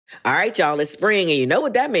All right, y'all, it's spring, and you know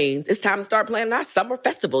what that means. It's time to start planning our summer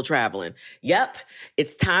festival traveling. Yep,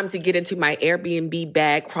 it's time to get into my Airbnb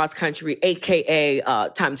bag cross-country, a.k.a.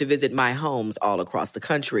 Time to visit my homes all across the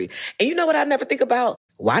country. And you know what I never think about?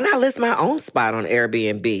 Why not list my own spot on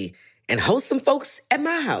Airbnb and host some folks at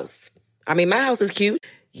my house? I mean, my house is cute.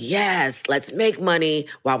 Yes, let's make money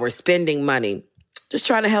while we're spending money. Just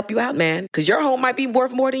trying to help you out, man, because your home might be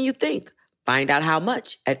worth more than you think. Find out how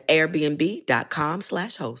much at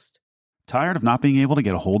airbnb.com/host. Tired of not being able to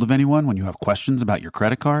get a hold of anyone when you have questions about your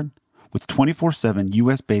credit card? With 24/7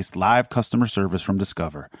 U.S.-based live customer service from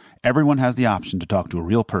Discover, everyone has the option to talk to a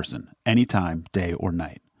real person anytime, day or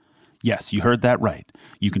night. Yes, you heard that right.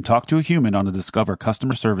 You can talk to a human on the Discover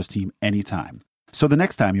customer service team anytime. So the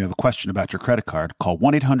next time you have a question about your credit card, call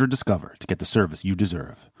 1-800-DISCOVER to get the service you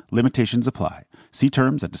deserve. Limitations apply. See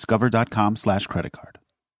terms at discover.com/creditcard.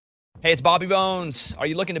 Hey, it's Bobby Bones. Are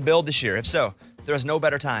you looking to build this year? If so, there is no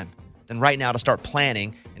better time than right now to start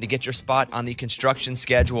planning and to get your spot on the construction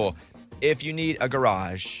schedule. If you need a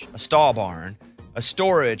garage, a stall barn, a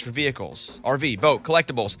storage for vehicles, RV, boat,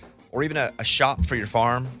 collectibles, or even a shop for your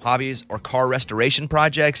farm, hobbies, or car restoration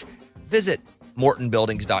projects, visit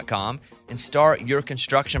MortonBuildings.com and start your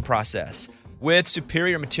construction process. With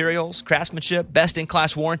superior materials, craftsmanship,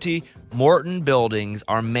 best-in-class warranty, Morton Buildings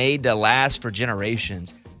are made to last for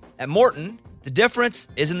generations. At Morton, the difference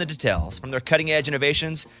is in the details. From their cutting-edge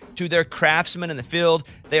innovations to their craftsmen in the field,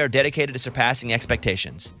 they are dedicated to surpassing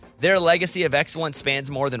expectations. Their legacy of excellence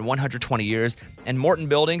spans more than 120 years, and Morton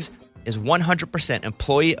Buildings is 100%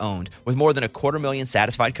 employee-owned with more than 250,000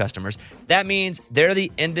 satisfied customers. That means they're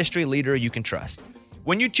the industry leader you can trust.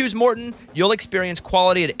 When you choose Morton, you'll experience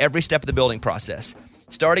quality at every step of the building process,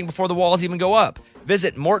 starting before the walls even go up.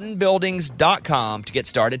 Visit MortonBuildings.com to get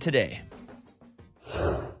started today.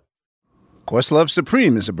 Questlove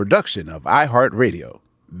Supreme is a production of iHeartRadio.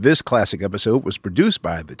 This classic episode was produced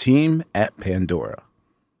by the team at Pandora.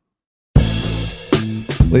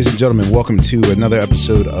 Ladies and gentlemen, welcome to another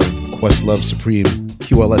episode of Questlove Supreme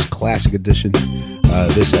QLS Classic Edition.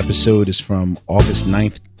 This episode is from August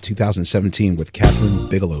 9th, 2017 with Kathryn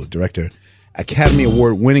Bigelow, director, Academy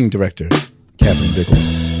Award-winning director, Kathryn Bigelow.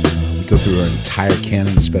 We go through her entire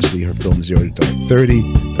canon, especially her film 0 to Dark 30,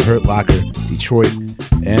 The Hurt Locker, Detroit,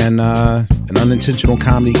 and an unintentional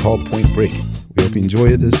comedy called Point Break. We hope you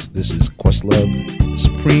enjoy this. This is Questlove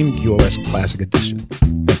Supreme QLS Classic Edition.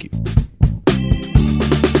 Thank you.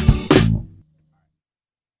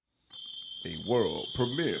 A world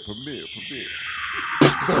premiere.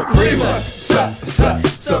 Suprema,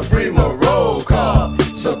 Suprema roll call.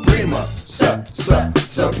 Suprema,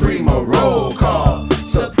 Suprema roll call.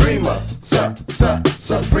 Suprema,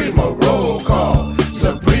 Suprema roll call.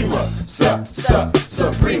 Suprema,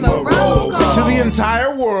 Suprema roll call. To the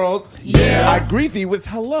entire world, Yeah. I greet thee with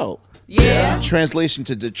hello. Yeah. Translation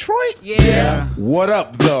to Detroit, Yeah. what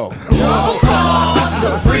up, though? Roll call.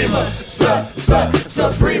 Suprema,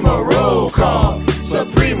 Suprema roll call.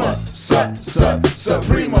 Suprema,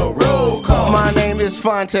 Suprema roll call. My name is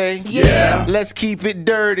Fonte. Yeah. Let's keep it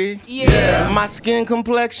dirty. Yeah. My skin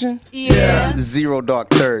complexion, Yeah. 0 dark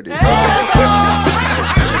 30. Suprema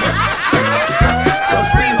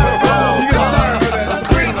roll call.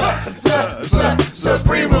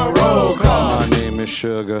 Suprema roll call. My name is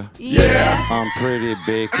Sugar. Yeah. I'm pretty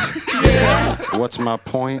baked. Yeah. What's my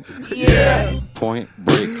point? Yeah. Point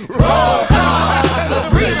break. Roll call.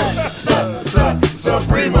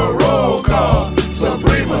 Suprema roll call.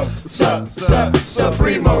 Suprema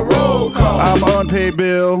roll call. I'm unpaid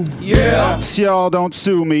bill. Yeah. Y'all don't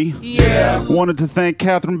sue me. Yeah. Wanted to thank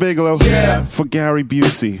Kathryn Bigelow Yeah. for Gary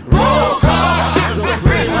Busey. Roll call.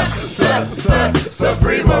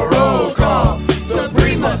 Suprema roll call.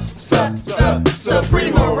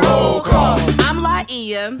 Suprema roll call. I'm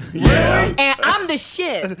Laia. Yeah. And I'm the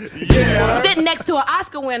shit. Yeah. Sitting next to an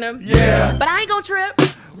Oscar winner. Yeah. But I ain't gonna trip.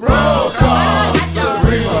 Roll call.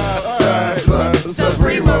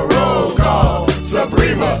 Suprema roll call.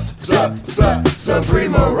 Suprema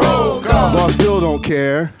roll call. Boss Bill don't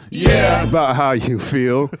care Yeah. about how you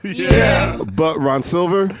feel. Yeah. But Ron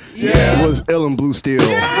Silver Yeah. was ill and blue steel.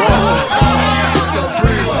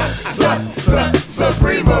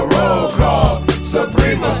 Suprema roll call.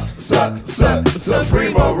 Suprema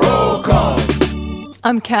roll call.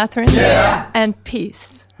 I'm Catherine. Yeah. And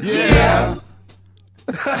peace. Yeah.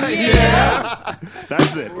 Yeah.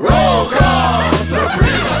 That's it. Roll call.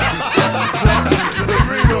 Suprema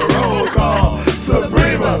roll call.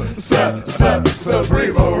 Suprema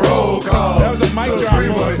roll call. That was a mic drop,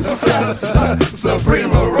 boy.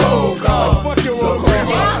 Suprema roll call. Fuck your roll call.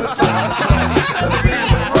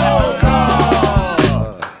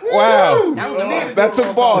 Wow. That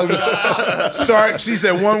took balls. it was Stark. She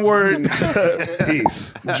said one word.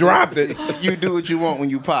 Peace. Dropped it. You do what you want when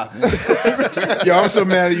you pop. Yo, I'm so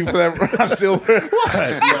mad at you for that, Ron Silver.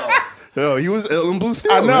 Yo, he was ill in Blue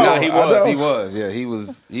Steel. I know. No, he I know. was. He was. Yeah, he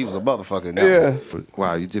was a motherfucker. No. Yeah.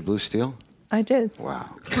 Wow, you did Blue Steel? I did. Wow.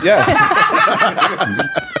 Yes.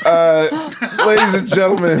 Ladies and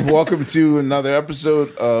gentlemen, welcome to another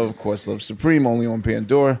episode of Questlove Supreme, only on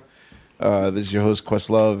Pandora. This is your host,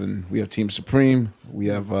 Questlove, and we have Team Supreme. We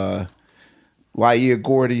have Laia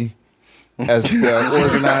Gordy as the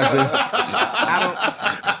organizer.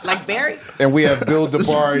 Like Barry? And we have Bill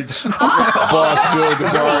DeBarge, boss Bill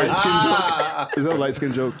DeBarge. Is that a light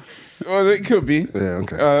skin joke? Well, it could be. Yeah,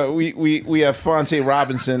 okay. We have Fonte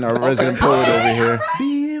Robinson, our resident poet over here.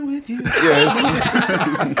 Being with you. Yes.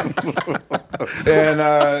 And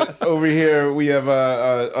over here we have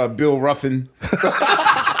Bill Ruffin.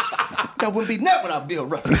 That wouldn't be nothing without Bill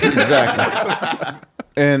Ruffin. Exactly.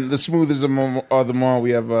 And the smoothest of them all, we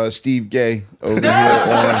have Steve Gay over here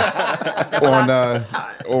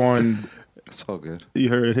on. It's all good. You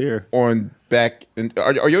heard it here. On back. And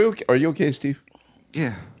are you okay, Steve?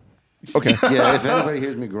 Yeah. Okay. Yeah, if anybody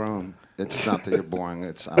hears me groan, it's not that you're boring.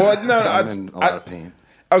 It's I'm in a lot of pain.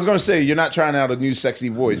 I was going to say, you're not trying out a new sexy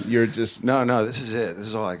voice. You're just... No, this is it. This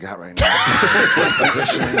is all I got right now. This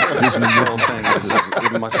position, this whole thing. This is as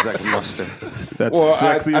much as I can muster. That's Well,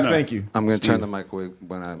 sexy I enough. thank you. I'm going to turn the mic away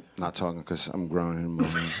when I'm not talking because I'm groaning and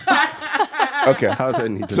moaning. Okay. How's that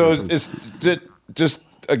need to So be? it's just,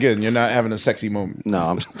 again, you're not having a sexy moment. No,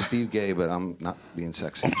 I'm Steve Gay, but I'm not being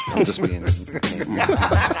sexy. I'm just being...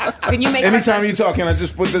 Can you make Anytime you talk, can I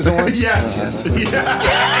just put this on? Yes.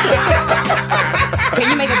 Can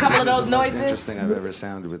you make a couple of those Most noises? interesting I've ever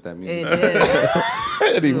sounded with that music.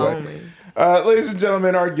 Anyway. Ladies and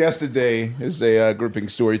gentlemen, our guest today is a gripping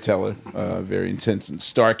storyteller, very intense and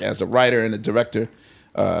stark as a writer and a director.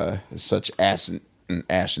 Such writer and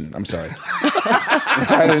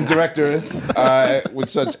director with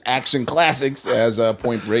such action classics as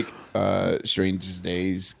Point Break, Strangest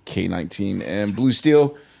Days, K-19, and Blue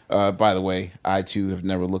Steel. By the way, I too have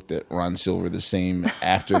never looked at Ron Silver the same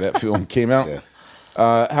after that film came out. Yeah.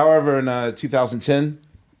 However, in 2010,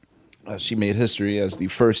 she made history as the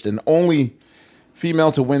first and only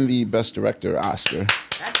female to win the Best Director Oscar.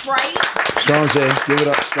 That's right. Strong J, give it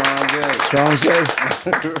up. Strong J.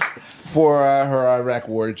 For her Iraq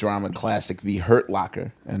War drama classic, The Hurt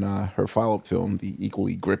Locker, and her follow-up film, the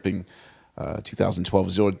equally gripping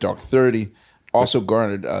 2012 Zero Dark 30, also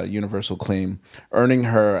garnered universal acclaim, earning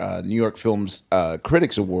her New York Films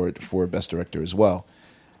Critics Award for Best Director as well.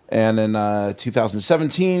 And in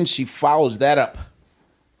 2017, she follows that up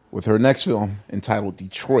with her next film entitled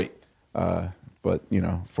Detroit. But, you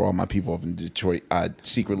know, for all my people up in Detroit, I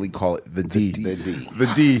secretly call it The D.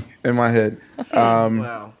 The D in my head.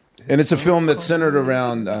 Wow. And it's a film that's centered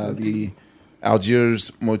around the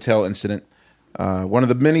Algiers motel incident. One of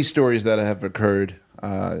the many stories that have occurred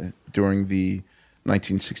during the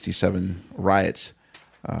 1967 riots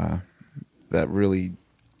that really,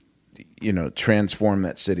 you know, transformed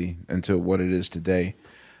that city into what it is today.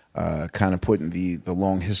 Kind of putting the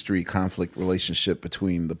long history conflict relationship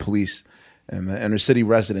between the police and the inner city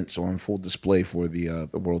residents on full display for the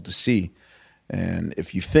world to see. And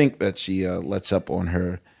if you think that she lets up on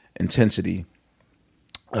her intensity,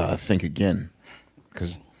 think again,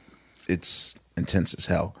 because it's intense as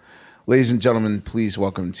hell. Ladies and gentlemen, please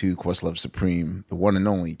welcome to Questlove Supreme, the one and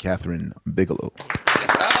only Catherine Bigelow.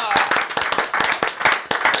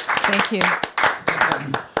 Thank you.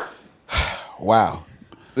 Wow,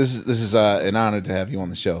 this is an honor to have you on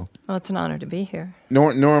the show. Well, it's an honor to be here.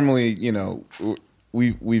 Normally, you know,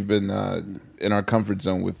 we've been in our comfort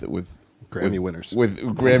zone with Grammy winners. With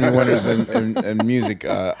Grammy winners and music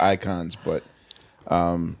icons, but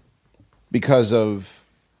because of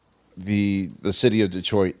the city of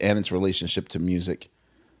Detroit and its relationship to music,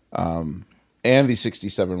 and the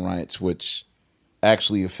 67 riots, which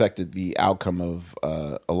actually affected the outcome of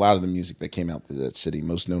a lot of the music that came out to that city,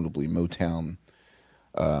 most notably Motown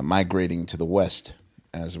migrating to the West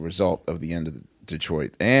as a result of the end of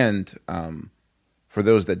Detroit. And for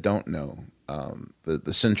those that don't know,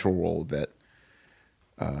 the central role that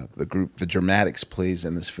the group, the Dramatics, plays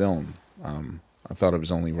in this film, I thought it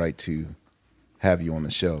was only right to have you on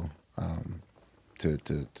the show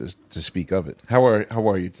to speak of it. How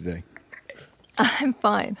are you today? I'm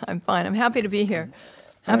fine. I'm happy to be here.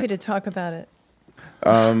 Happy to talk about it.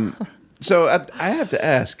 So I have to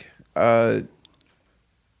ask,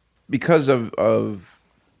 because of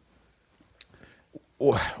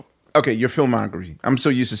okay, your filmography. I'm so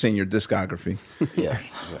used to saying your discography. Yeah.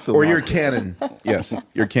 Or your canon. Yes,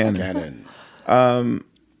 your canon.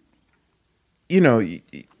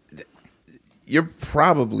 you're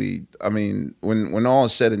probably, I mean, when all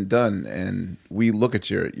is said and done, and we look at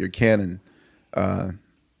your canon, the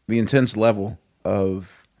intense level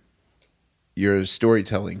of your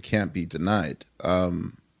storytelling can't be denied.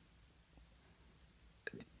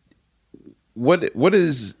 What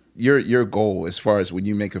is your goal as far as when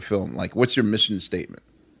you make a film? Like, what's your mission statement,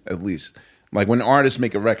 at least? Like, when artists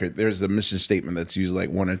make a record, there's a mission statement that's usually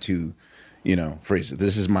like one or two, phrases.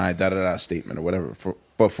 This is my da-da-da statement or whatever.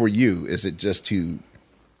 But for you, is it just to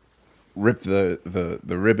rip the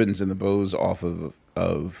ribbons and the bows off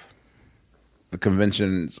of the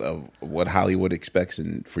conventions of what Hollywood expects,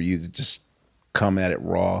 and for you to just come at it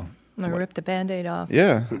raw? Or rip the Band-Aid off.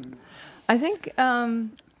 Yeah. I think up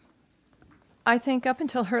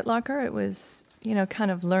until Hurt Locker, it was,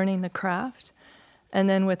 kind of learning the craft. And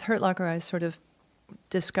then with Hurt Locker, I sort of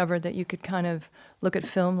discovered that you could kind of look at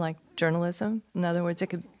film like journalism. In other words, it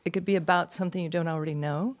could be about something you don't already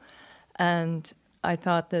know. And I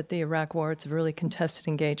thought that the Iraq War, it's a really contested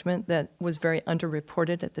engagement that was very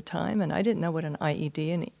underreported at the time. And I didn't know what an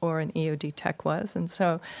IED or an EOD tech was. And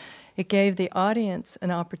so it gave the audience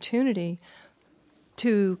an opportunity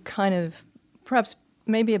to kind of perhaps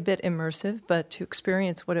maybe a bit immersive, but to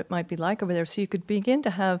experience what it might be like over there. So you could begin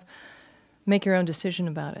to make your own decision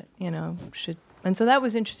about it, And so that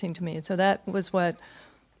was interesting to me. And so that was what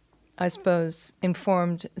I suppose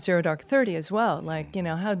informed Zero Dark 30 as well. Like,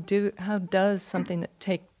 how does something that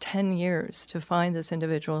take 10 years to find this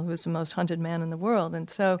individual who's the most hunted man in the world? And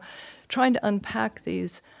so trying to unpack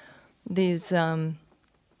these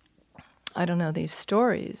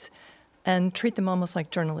stories and treat them almost like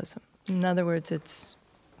journalism. In other words, it's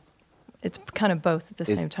kind of both at the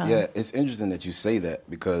same time. Yeah, it's interesting that you say that,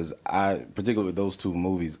 because particularly with those two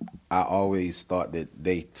movies, I always thought that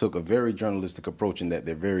they took a very journalistic approach in that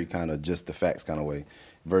they're very kind of just the facts kind of way.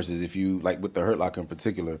 Versus if you, like with the Hurt Locker in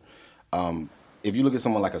particular, if you look at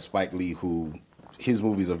someone like a Spike Lee, who his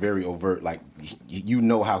movies are very overt, like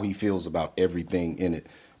how he feels about everything in it.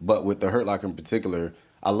 But with the Hurt Locker in particular,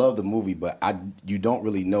 I love the movie, but you don't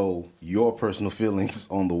really know your personal feelings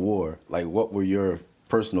on the war. Like, what were your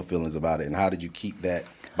personal feelings about it, and how did you keep that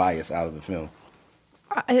bias out of the film?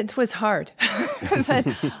 It was hard. But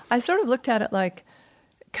I sort of looked at it like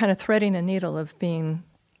kind of threading a needle of being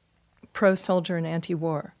pro-soldier and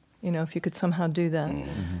anti-war, if you could somehow do that.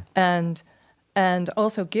 Mm-hmm. And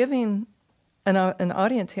also giving an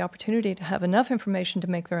audience the opportunity to have enough information to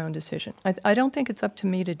make their own decision. I don't think it's up to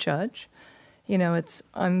me to judge. I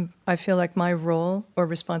feel like my role or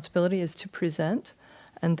responsibility is to present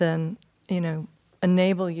and then,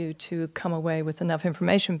 enable you to come away with enough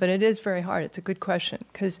information. But it is very hard. It's a good question,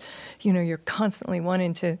 because, you're constantly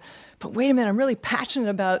wanting to, but wait a minute, I'm really passionate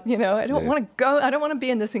about, I don't want to go, I don't want to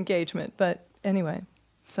be in this engagement. But anyway,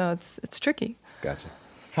 so it's tricky. Gotcha.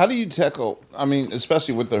 How do you tackle,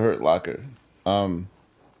 especially with the Hurt Locker, one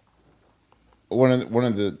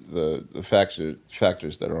of the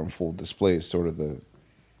factors that are on full display is sort of the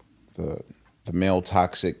male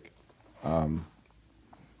toxic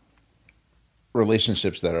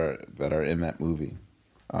relationships that are in that movie.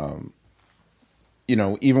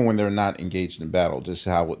 Even when they're not engaged in battle, just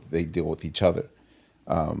how they deal with each other.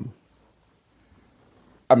 How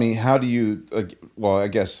do you? I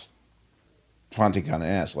guess Fonte kind of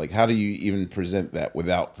asked, how do you even present that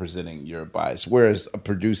without presenting your bias? Whereas a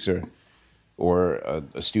producer or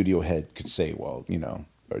a studio head could say, what are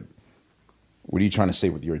you trying to say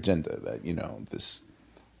with your agenda?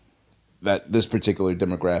 That this particular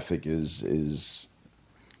demographic is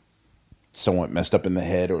somewhat messed up in the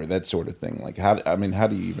head, or that sort of thing. Like, how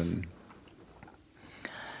do you even?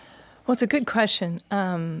 Well, it's a good question.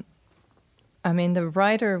 The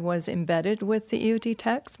writer was embedded with the EOD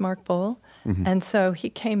text, Mark Bowl, mm-hmm. and so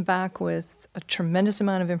he came back with a tremendous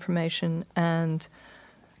amount of information and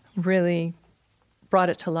really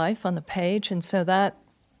brought it to life on the page, and so that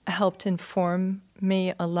helped inform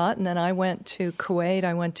me a lot. And then I went to Kuwait.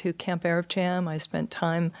 I went to Camp Arab Jam. I spent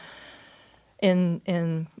time in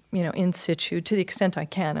situ to the extent I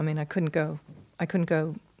can. I couldn't go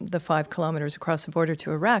the 5 kilometers across the border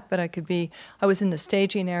to Iraq, but I was in the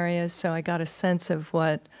staging areas, so I got a sense of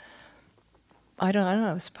what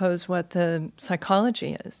what the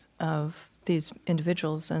psychology is of these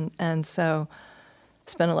individuals, and so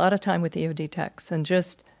spent a lot of time with the EOD techs, and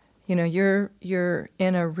just you're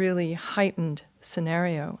in a really heightened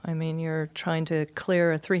scenario. You're trying to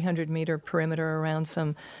clear a 300-meter perimeter around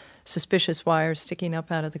some suspicious wires sticking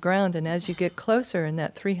up out of the ground, and as you get closer in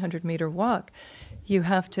that 300-meter walk, you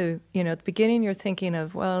have to, at the beginning you're thinking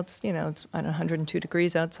of, it's 102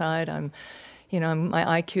 degrees outside, I'm,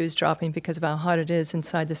 my IQ is dropping because of how hot it is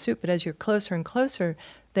inside the suit. But as you're closer and closer,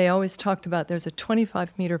 they always talked about there's a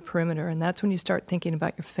 25-meter perimeter, and that's when you start thinking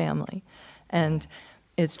about your family. And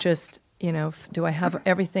it's just, do I have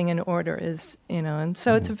everything in order? And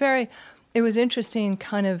so it was interesting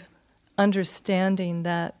kind of understanding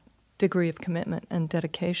that degree of commitment and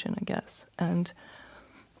dedication, I guess. And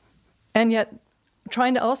yet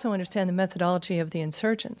trying to also understand the methodology of the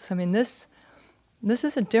insurgents. I mean, this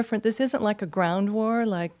isn't like a ground war,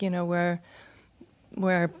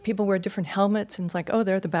 where people wear different helmets and it's like, oh,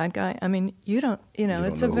 they're the bad guy. I mean, you don't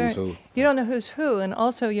know who's who. And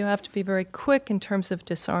also you have to be very quick in terms of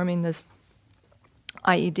disarming this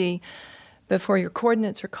IED before your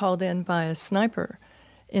coordinates are called in by a sniper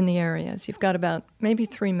in the areas. You've got about maybe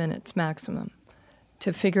 3 minutes maximum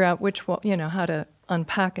to figure out how to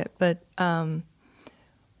unpack it. But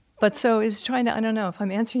so it was trying to, I don't know if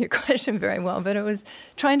I'm answering your question very well, but it was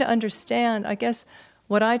trying to understand. I guess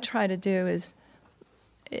what I try to do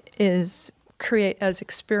is create as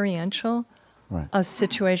experiential a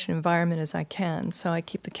situation environment as I can. So I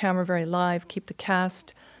keep the camera very live, keep the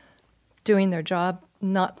cast doing their job,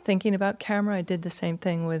 not thinking about camera. I did the same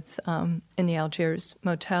thing with in the Algiers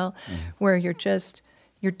motel, where you're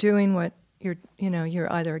doing what you're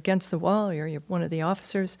either against the wall or you're one of the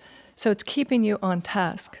officers. So it's keeping you on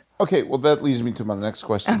task. Okay, well, that leads me to my next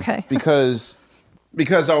question. Okay. Because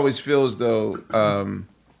I always feel as though,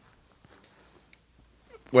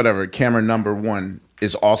 camera number one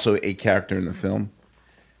is also a character in the film.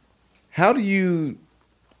 How do you...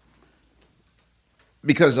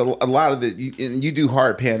 Because a lot of you do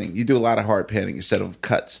hard panning. You do a lot of hard panning instead of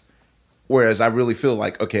cuts. Whereas I really feel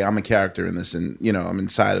like, okay, I'm a character in this and, I'm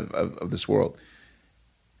inside of this world.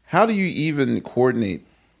 How do you even coordinate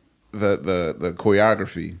the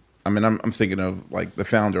choreography? I mean, I'm thinking of like The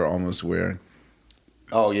Founder almost, where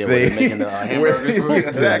where they're making the hamburgers.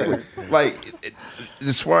 Exactly. Like,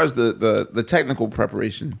 as far as the technical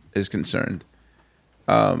preparation is concerned,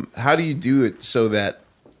 how do you do it so that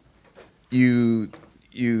you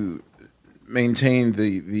maintain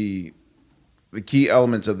the key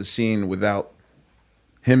elements of the scene without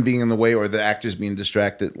him being in the way or the actors being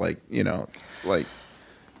distracted?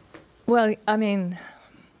 Well, I mean,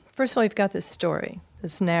 first of all, you've got this story,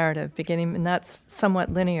 this narrative beginning, and that's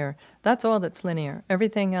somewhat linear. That's all that's linear.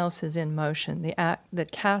 Everything else is in motion. The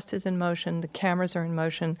cast is in motion. The cameras are in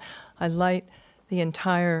motion. I light the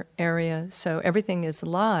entire area, so everything is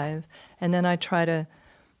live. And then I try to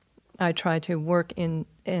work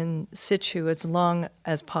in situ as long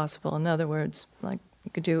as possible. In other words, like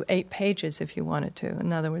you could do 8 pages if you wanted to.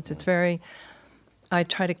 In other words, I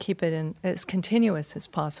try to keep it in as continuous as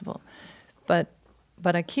possible.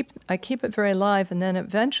 But I keep it very live, and then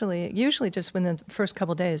eventually, usually just within the first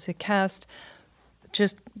couple of days, the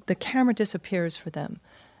camera disappears for them,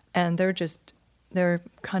 and they're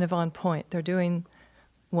kind of on point. They're doing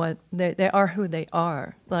what they are who they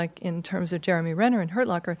are. Like in terms of Jeremy Renner and Hurt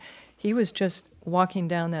Locker, he was just walking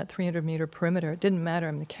down that 300-meter perimeter. It didn't matter.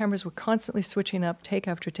 I mean, the cameras were constantly switching up, take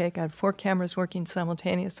after take. I had 4 cameras working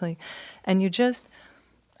simultaneously, and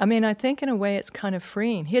I think in a way it's kind of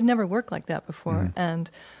freeing. He had never worked like that before, and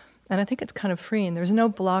I think it's kind of freeing. There's no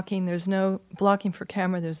blocking. There's no blocking for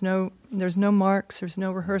camera. There's no marks. There's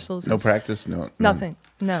no rehearsals. No practice. No nothing.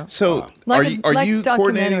 No. So are you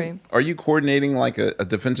coordinating? Are you coordinating like a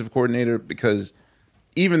defensive coordinator? Because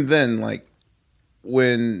even then, like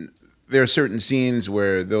when there are certain scenes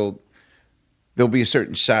where there'll be a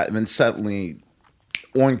certain shot, and then suddenly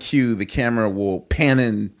on cue the camera will pan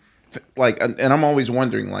in. And I'm always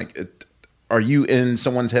wondering, like, are you in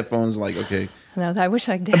someone's headphones? Like, okay, no, I wish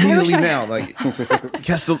I did. Immediately now, like,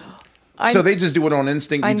 so they just do it on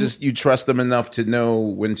instinct. You trust them enough to know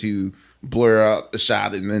when to blur out the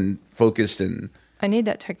shot and then focus. And I need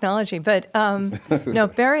that technology, but no,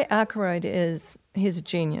 Barry Ackroyd he's a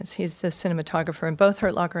genius. He's a cinematographer in both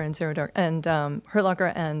Hurt Locker and Zero Dark, and Hurt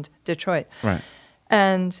Locker and Detroit, right?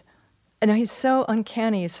 And he's so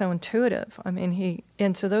uncanny, he's so intuitive. I mean,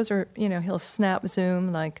 so those are, he'll snap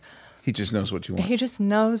zoom, like... He just knows what you want. He just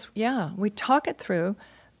knows, yeah. We talk it through,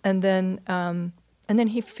 and then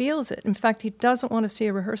he feels it. In fact, he doesn't want to see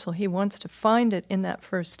a rehearsal. He wants to find it in that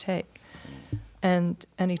first take. And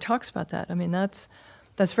he talks about that. I mean, that's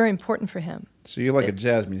very important for him. So you're like a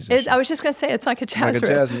jazz musician. I was just going to say, it's like a jazz riff.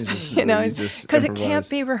 Like a jazz musician. Because it can't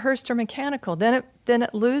be rehearsed or mechanical. Then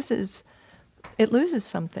it loses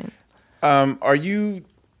something. Are you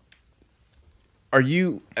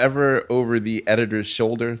ever over the editor's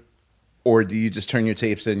shoulder, or do you just turn your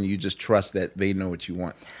tapes in and you just trust that they know what you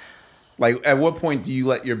want? Like, at what point do you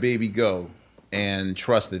let your baby go and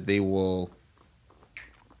trust that they will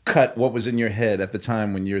cut what was in your head at the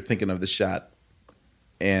time when you're thinking of the shot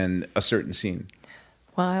and a certain scene?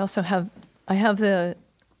 Well, I also have the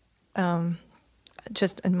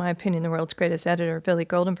just in my opinion the world's greatest editor, Billy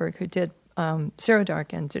Goldenberg, who did Zero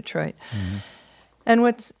Dark and Detroit. Mm-hmm. And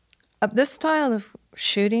what's this style of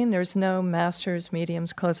shooting, there's no masters,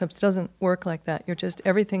 mediums, close-ups. It doesn't work like that.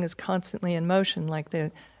 Everything is constantly in motion. Like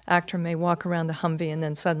the actor may walk around the Humvee and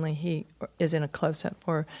then suddenly he is in a close-up.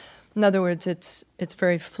 Or, in other words, it's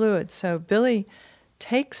very fluid. So Billy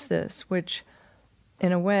takes this, which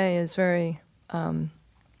in a way is very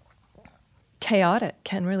chaotic,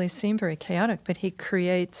 can really seem very chaotic, but he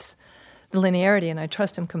creates the linearity, and I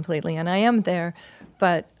trust him completely. And I am there,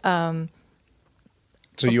 but...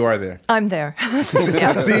 So you are there. I'm there.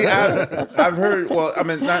 Yeah. See, I've heard. Well, I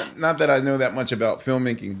mean, not that I know that much about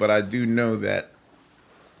filmmaking, but I do know that,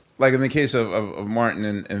 like in the case of Martin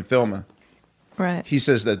and Thelma, right? He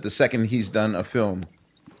says that the second he's done a film,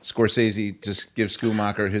 Scorsese just gives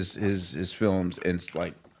Schumacher his films, and it's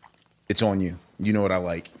like, it's on you. You know what I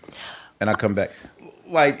like, and I come back.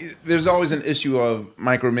 Like, there's always an issue of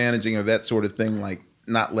micromanaging or that sort of thing, like.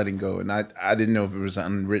 Not letting go, and I didn't know if it was an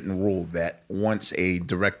unwritten rule that once a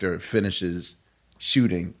director finishes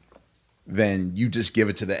shooting, then you just give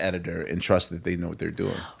it to the editor and trust that they know what they're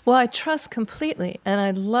doing. Well, I trust completely, and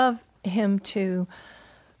I'd love him to,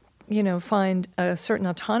 find a certain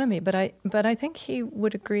autonomy. But I think he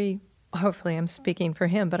would agree. Hopefully, I'm speaking for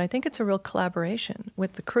him, but I think it's a real collaboration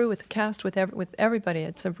with the crew, with the cast, with everybody.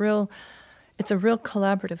 It's a real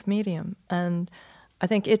collaborative medium, and I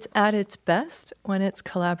think it's at its best when it's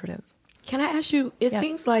collaborative. Can I ask you, it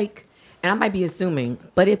seems like, and I might be assuming,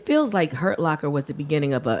 but it feels like Hurt Locker was the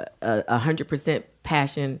beginning of a 100%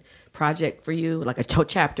 passion project for you, like a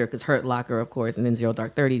chapter, because Hurt Locker, of course, and then Zero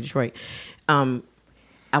Dark 30, Detroit. I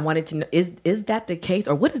wanted to know, is that the case?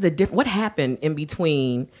 Or what is what happened in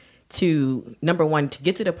between to, number one, to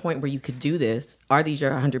get to the point where you could do this? Are these your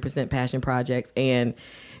 100% passion projects? And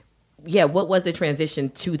what was the transition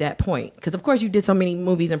to that point? Because, of course, you did so many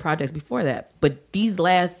movies and projects before that, but these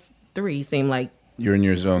last 3 seem like... You're in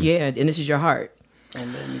your zone. Yeah, and this is your heart.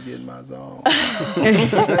 Don't let me get in my zone.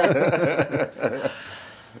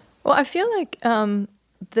 Well, I feel like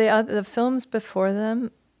the films before them,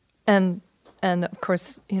 and of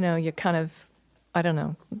course, you kind of, I don't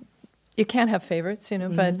know, you can't have favorites,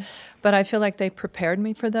 Mm-hmm. but I feel like they prepared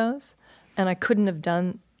me for those, and I couldn't have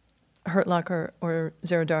done Hurt Locker or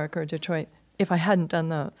Zero Dark or Detroit if I hadn't done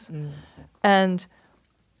those. Mm. And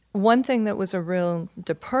one thing that was a real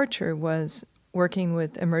departure was working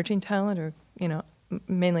with emerging talent, or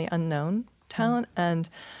mainly unknown talent, and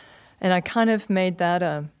I kind of made that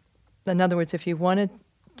in other words, if you wanted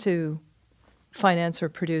to finance or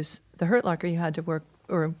produce the Hurt Locker, you had to work,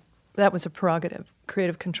 or that was a prerogative,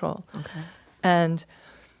 creative control. Okay.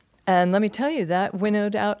 And let me tell you, that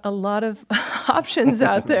winnowed out a lot of options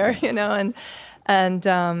out there, and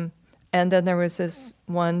then there was this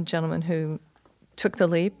one gentleman who took the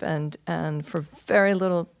leap, and for very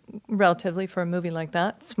little, relatively for a movie like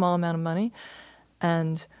that, small amount of money,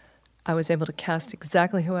 and I was able to cast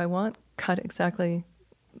exactly who I want, cut it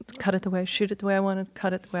the way, shoot it the way I wanted,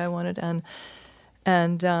 cut it the way I wanted, and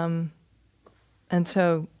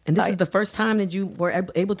so. And this is the first time that you were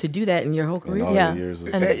able to do that in your whole career?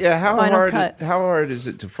 Yeah. How hard is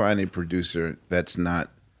it to find a producer that's not,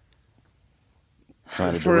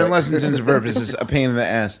 trying to for all intents and purposes, a pain in the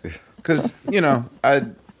ass? Because, at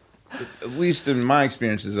least in my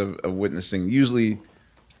experiences of witnessing, usually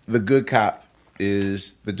the good cop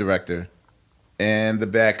is the director and the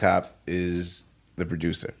bad cop is the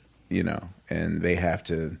producer, and they have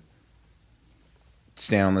to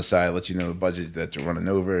stand on the side, let you know the budget that you're running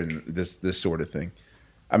over, and this sort of thing.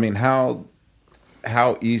 I mean, how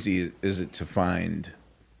easy is it to find,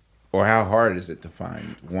 or how hard is it to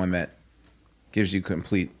find one that gives you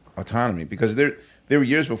complete autonomy? Because there were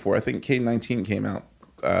years before. I think K-19 came out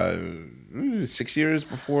 6 years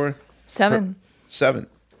before. 7. 7.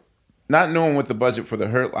 Not knowing what the budget for the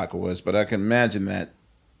Hurt Locker was, but I can imagine that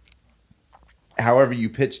however you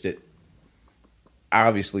pitched it,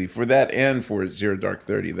 obviously, for that and for Zero Dark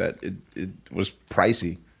 30, that it was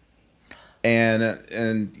pricey. And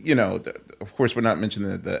of course, we're not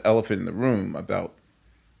mentioning the elephant in the room about,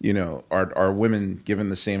 are women given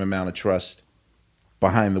the same amount of trust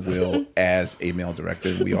behind the wheel as a male director?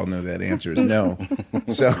 And we all know that answer is no.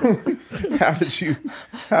 So how did you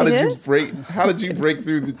break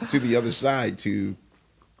through to the other side to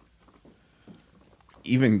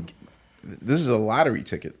even, this is a lottery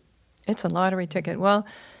ticket. It's a lottery ticket. Well,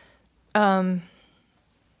 you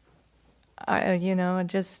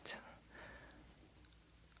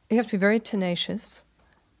have to be very tenacious,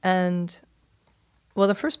 And, well,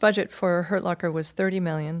 the first budget for Hurt Locker was $30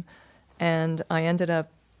 million, and I ended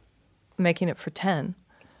up making it for 10.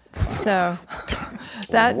 So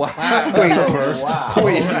that Wow. Wait, first.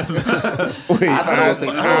 Wait. I thought it was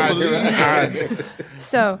like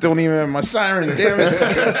so Don't even have my siren, damn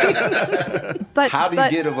it. but How do you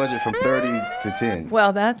but- get a budget from 30 to 10?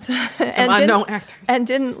 Well, that's unknown actors. and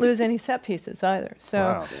didn't lose any set pieces either.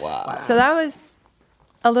 So Wow. so that was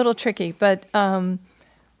a little tricky, but or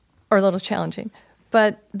a little challenging.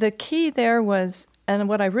 But the key there was, and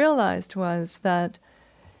what I realized was that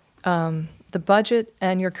the budget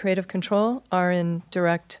and your creative control are in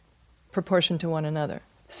direct proportion to one another.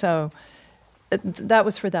 So that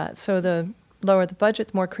was for that. So the lower the budget,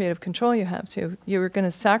 the more creative control you have. So you're going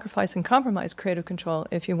to sacrifice and compromise creative control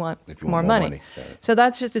if you want more money. Yeah. So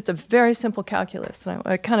that's just, it's a very simple calculus. And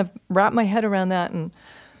I kind of wrapped my head around that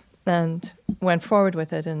and went forward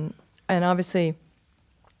with it. And obviously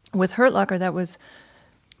with Hurt Locker,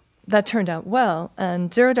 that turned out well.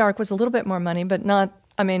 And Zero Dark was a little bit more money, but not,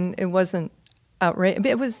 I mean, it wasn't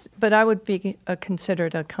outrageous. But I would be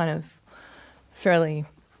considered a kind of fairly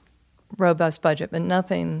robust budget, but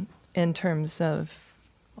nothing in terms of,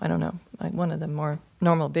 I don't know, like one of the more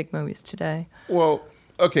normal big movies today. Well,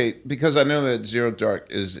 okay, because I know that Zero Dark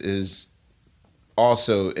is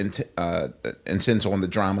also intense on the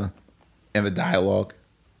drama and the dialogue.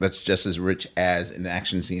 That's just as rich as an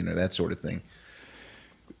action scene or that sort of thing.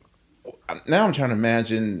 Now I'm trying to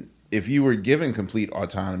imagine if you were given complete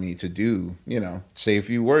autonomy to do, say if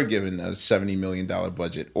you were given a $70 million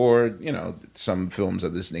budget, or, some films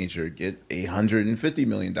of this nature get a $150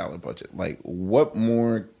 million budget, like what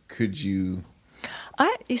more could you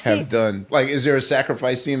have done? Like, is there a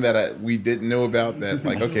sacrifice scene that we didn't know about that,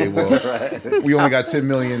 like, okay, well, we only got $10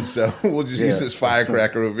 million, so we'll just use this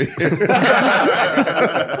firecracker over here.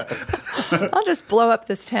 I'll just blow up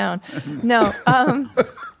this town. No,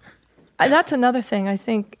 that's another thing. I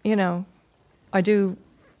think, I do,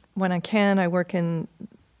 when I can, I work in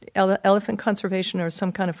elephant conservation or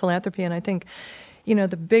some kind of philanthropy, and I think,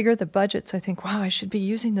 the bigger the budgets, I think, wow, I should be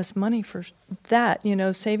using this money for that,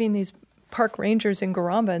 saving these park rangers in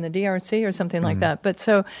Garamba in the DRC or something like that.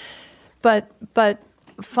 But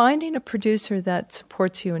finding a producer that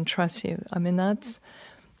supports you and trusts you, I mean,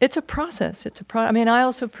 it's a process. I mean, I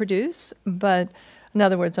also produce, but in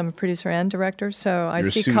other words, I'm a producer and director, so I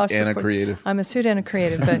see cost. You're a suit and a creative. I'm a suit and a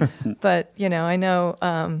creative, but I know,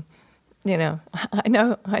 I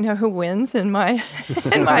know who wins in my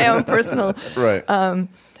own personal right.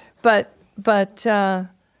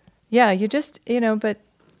 You just but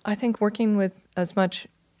I think working with as much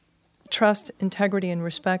trust, integrity, and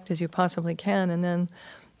respect as you possibly can, and then,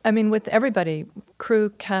 I mean, with everybody, crew,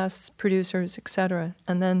 casts, producers, etc.,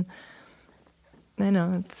 and then,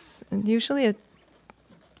 it's usually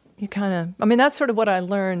you kind of, I mean, that's sort of what I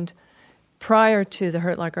learned prior to the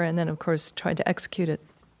Hurt Locker, and then of course tried to execute it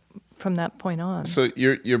from that point on. So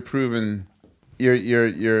you're proving,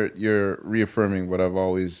 you're reaffirming what I've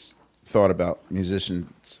always thought about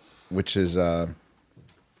musicians, which is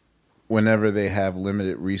whenever they have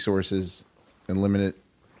limited resources and limited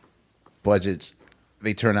budgets,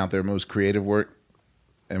 they turn out their most creative work,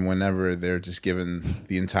 and whenever they're just given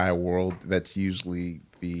the entire world, that's usually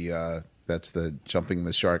that's the jumping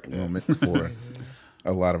the shark moment for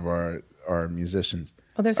a lot of our musicians.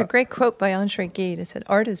 Well, there's a great quote by Andre Gide. It said,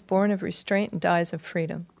 "Art is born of restraint and dies of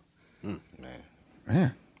freedom."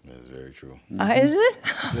 Man. That is very true. Isn't it?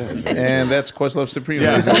 Yeah, and that's Questlove Supreme.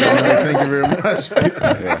 Yeah. Thank you very much.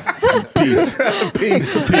 Peace.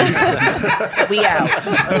 We out.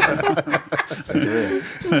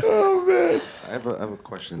 Oh, man. I have a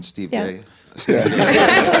question. Steve Yeah. Day. Steve Day.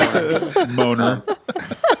 Moaner.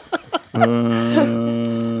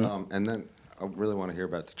 And then I really want to hear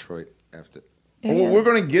about Detroit after. Well, we're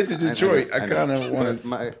going to get to Detroit. I kind of want to.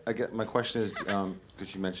 My question is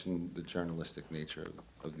because you mentioned the journalistic nature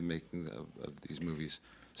of the making of these movies.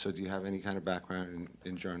 So, do you have any kind of background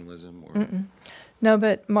in journalism? Or? No,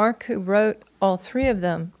 but Mark, who wrote all three of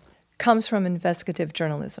them, comes from investigative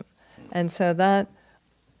journalism, and so that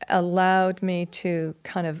allowed me to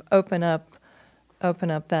kind of open up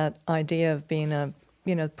that idea of being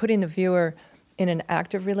putting the viewer in an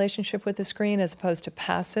active relationship with the screen as opposed to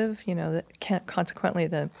passive. Consequently,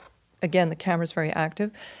 the camera's very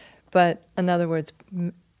active, but in other words,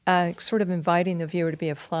 sort of inviting the viewer to be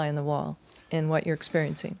a fly in the wall in what you're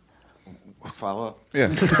experiencing. Follow up?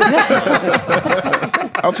 Yeah.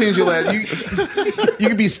 I'll change your last. You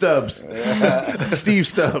can be Stubbs. Steve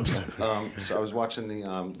Stubbs. So I was watching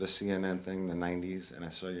the CNN thing, the 90s, and I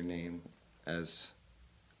saw your name as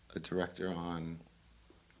a director on,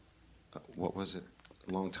 what was it?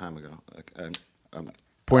 long time ago.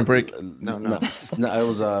 Point Break? No, No. it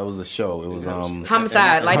was a show. It was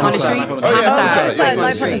Homicide, Life on the Street. Homicide,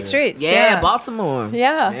 Life on the Streets. Yeah, Baltimore.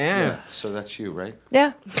 Yeah. So that's you, right?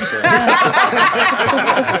 Yeah. I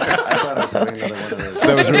thought I was having another one of those.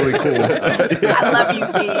 That was really cool. I love you,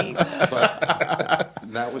 Steve. But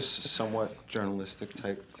that was somewhat journalistic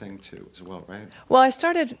type thing too, as well, right? Well,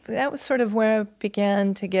 that was sort of where I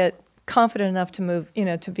began to get confident enough to move,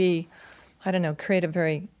 to be, create a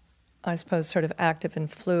very, I suppose, sort of active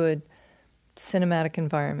and fluid cinematic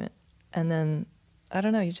environment. And then,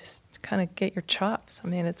 you just kind of get your chops. I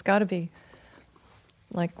mean, it's got to be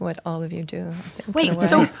like what all of you do. Wait,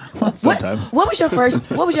 so what was your first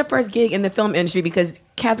gig in the film industry? Because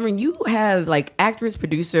Catherine, you have like actress,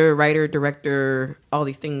 producer, writer, director, all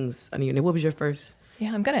these things under your name. What was your first?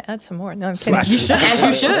 Yeah, I'm going to add some more. No, I'm kidding. You should, as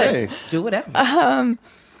you should. Hey. Do whatever.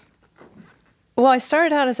 Well, I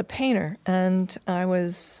started out as a painter, and I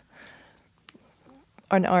was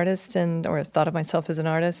an artist, or thought of myself as an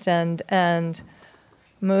artist, and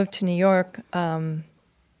moved to New York.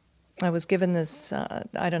 I was given this,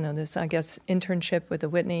 I guess, internship with the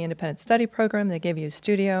Whitney Independent Study Program. They gave you a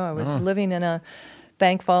studio. I was living in a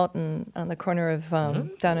bank vault on the corner of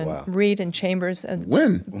down in Reed and Chambers.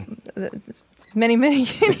 When? Many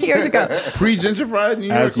years ago. Pre-gentrified New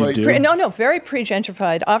York? As you do. No, very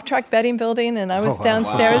pre-gentrified. Off-track betting building, and I was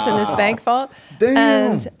downstairs in this bank vault.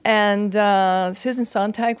 Damn. And Susan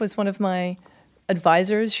Sontag was one of my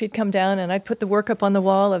advisors. She'd come down, and I'd put the work up on the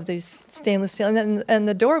wall of these stainless steel. And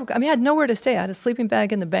the door, I had nowhere to stay. I had a sleeping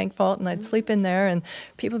bag in the bank vault, and I'd sleep in there, and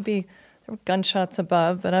there were gunshots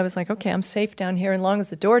above, but I was like, okay, I'm safe down here as long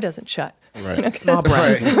as the door doesn't shut. Right. Small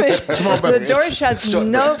breath. The door shuts.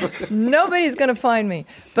 Nobody's going to find me.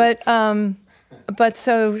 But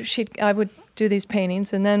so I would do these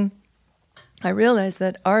paintings, and then I realized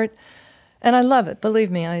that art, and I love it. Believe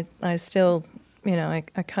me, I still, I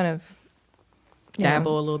kind of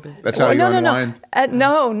dabble a little bit. That's how you unwind?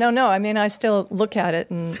 No. I mean, I still look at it,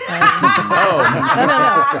 and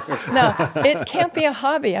no. It can't be a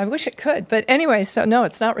hobby. I wish it could, but anyway. So no,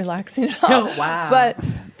 it's not relaxing at all. Oh, wow.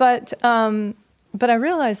 But I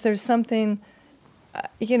realized there's something,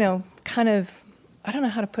 kind of, I don't know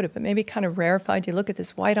how to put it, but maybe kind of rarefied. You look at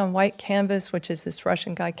this white-on-white canvas, which is this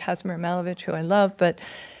Russian guy, Kazimir Malevich, who I love. But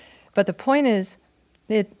the point is,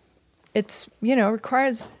 it's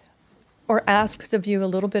requires or asks of you a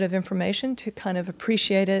little bit of information to kind of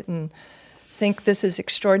appreciate it and think this is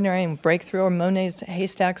extraordinary and breakthrough, or Monet's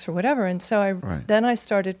haystacks or whatever. And so then I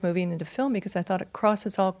started moving into film because I thought it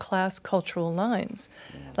crosses all class cultural lines.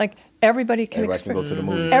 Like everybody can go to the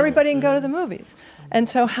movies. Everybody can go to the movies. And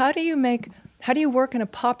so how do you work in a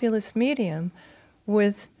populist medium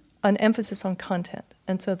with an emphasis on content?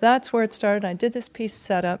 And so that's where it started. I did this piece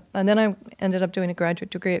setup, and then I ended up doing a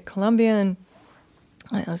graduate degree at Columbia, and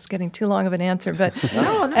I was getting too long of an answer, but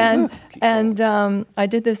I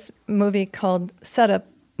did this movie called Setup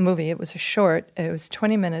Movie. It was a short. It was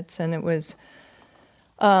 20 minutes, and it was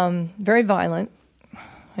very violent.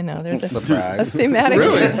 I know there's a thematic,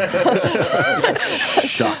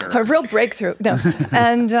 Shocker, a real breakthrough. No,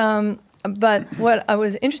 and but what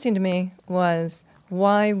was interesting to me was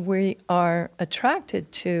why we are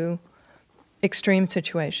attracted to extreme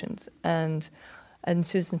situations. And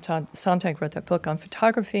Susan Sontag wrote that book on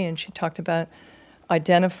photography, and she talked about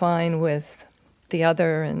identifying with the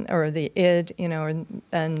other or the id,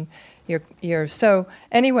 and you're. So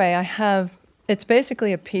anyway, it's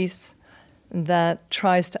basically a piece that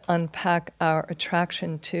tries to unpack our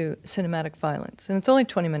attraction to cinematic violence, and it's only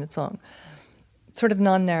 20 minutes long, sort of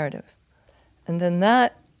non-narrative, and then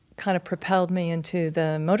that kind of propelled me into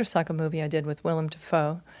the motorcycle movie I did with Willem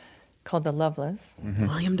Dafoe, called The Loveless. Mm-hmm.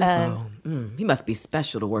 William Dafoe. He must be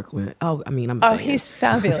special to work with. Oh, I mean, I'm a fan. He's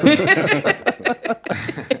fabulous.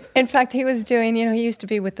 In fact, he was doing, he used to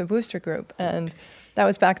be with the Wooster Group, and that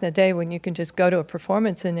was back in the day when you can just go to a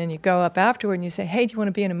performance and then you go up afterward and you say, hey, do you want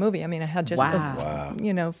to be in a movie? I mean, I had just,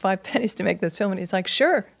 5 pennies to make this film, and he's like,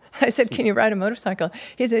 sure. I said, can you ride a motorcycle?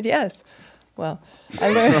 He said, yes. Well, I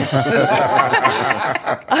learned,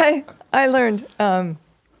 I learned,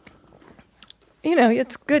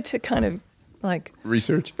 it's good to kind of like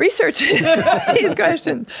research these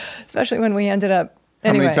questions, especially when we ended up.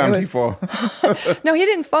 Anyway, how many times he fall? No, he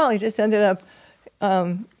didn't fall. He just ended up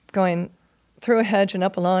going through a hedge and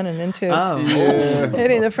up a lawn and into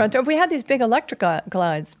hitting the front door. We had these big electric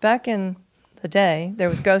glides back in the day. There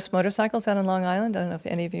was Ghost Motorcycles out on Long Island. I don't know if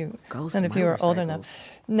any of you, none of you are old enough.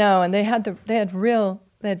 No, and they had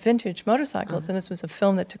vintage motorcycles, and this was a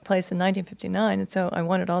film that took place in 1959, and so I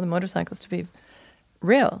wanted all the motorcycles to be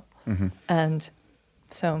real. Mm-hmm. And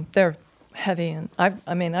so they're heavy, and I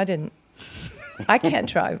can't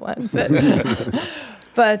drive one,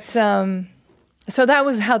 but so that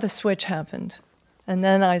was how the switch happened, and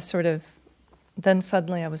then then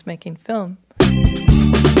suddenly I was making film.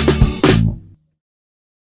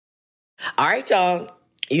 All right, y'all.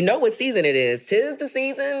 You know what season it is. 'Tis the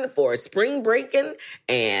season for spring breaking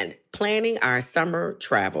and planning our summer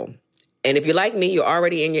travel. And if you're like me, you're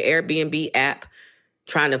already in your Airbnb app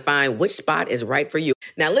trying to find which spot is right for you.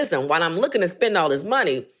 Now, listen, while I'm looking to spend all this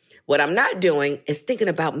money, what I'm not doing is thinking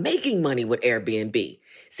about making money with Airbnb.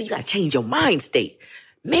 See, you got to change your mind state.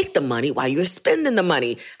 Make the money while you're spending the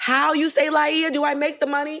money. How, you say, Laia, do I make the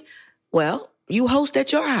money? Well, you host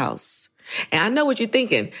at your house. And I know what you're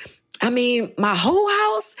thinking. I mean, my whole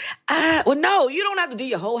house? Well, no, you don't have to do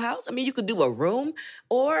your whole house. I mean, you could do a room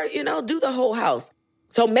or, do the whole house.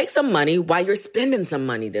 So make some money while you're spending some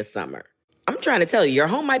money this summer. I'm trying to tell you, your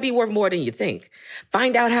home might be worth more than you think.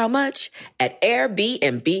 Find out how much at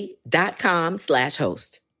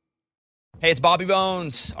airbnb.com/host. Hey, it's Bobby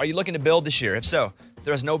Bones. Are you looking to build this year? If so,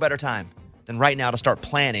 there is no better time than right now to start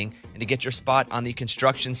planning and to get your spot on the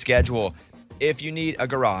construction schedule. If you need a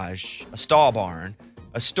garage, a stall barn,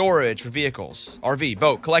 a storage for vehicles, RV,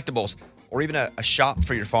 boat, collectibles, or even a shop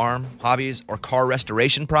for your farm, hobbies, or car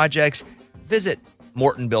restoration projects, visit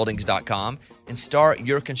MortonBuildings.com and start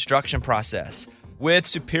your construction process. With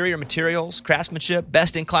superior materials, craftsmanship,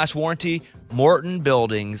 best-in-class warranty, Morton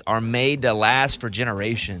Buildings are made to last for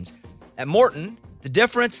generations. At Morton, the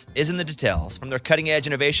difference is in the details. From their cutting-edge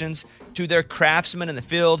innovations to their craftsmen in the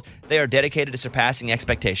field, they are dedicated to surpassing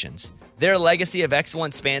expectations. Their legacy of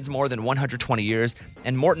excellence spans more than 120 years,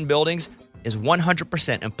 and Morton Buildings is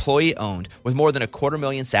 100% employee-owned with more than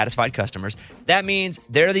 250,000 satisfied customers. That means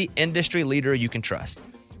they're the industry leader you can trust.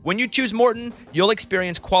 When you choose Morton, you'll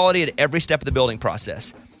experience quality at every step of the building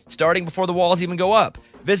process, starting before the walls even go up.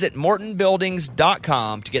 Visit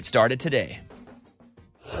MortonBuildings.com to get started today.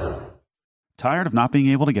 Tired of not being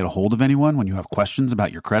able to get a hold of anyone when you have questions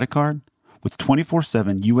about your credit card? With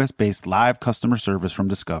 24/7 U.S.-based live customer service from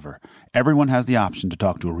Discover, everyone has the option to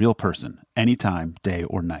talk to a real person anytime, day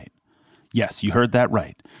or night. Yes, you heard that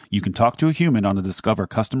right. You can talk to a human on the Discover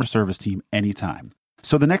customer service team anytime.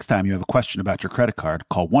 So the next time you have a question about your credit card,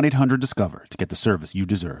 call 1-800-DISCOVER to get the service you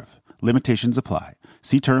deserve. Limitations apply.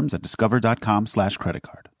 See terms at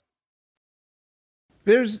discover.com/creditcard.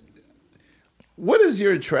 What is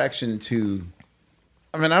your attraction to,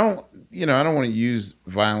 I mean, I don't want to use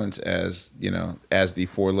violence as the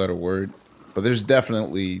four-letter word, but there's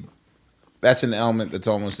definitely, that's an element that's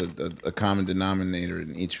almost a common denominator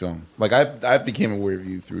in each film. Like I became aware of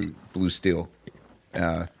you through Blue Steel,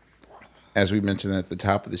 as we mentioned at the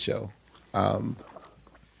top of the show.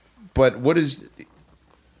 But what is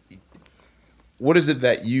it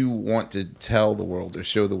that you want to tell the world or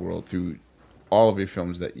show the world through all of your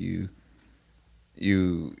films that you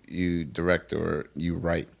direct or you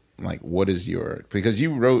write? Like, what is your, because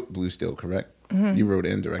you wrote Blue Steel, correct? Mm-hmm. You wrote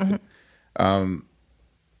and directed. Mm-hmm.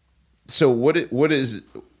 So why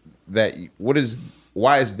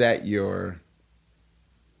is that your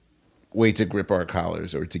way to grip our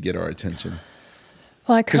collars or to get our attention?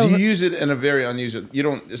 Well, because you use it in a very unusual,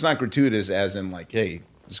 it's not gratuitous as in like, hey,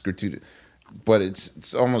 it's gratuitous, but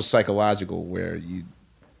it's almost psychological where you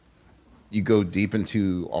go deep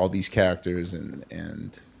into all these characters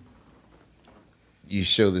and you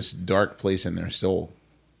show this dark place in their soul,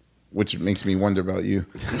 which makes me wonder about you.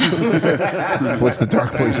 What's the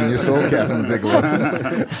dark place in your soul, Catherine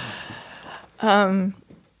Bigelow?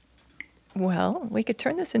 Well, we could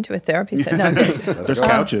turn this into a therapy session. No, there's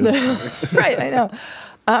couches. Right, I know.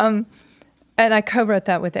 And I co-wrote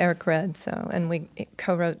that with Eric Red, and we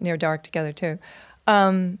co-wrote Near Dark together too.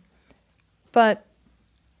 But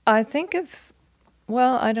I think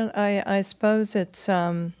I suppose it's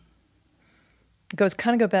goes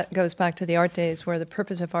back to the art days where the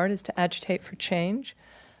purpose of art is to agitate for change.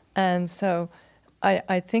 And so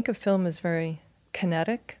I think of film as very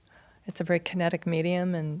kinetic. It's a very kinetic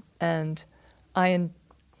medium, and I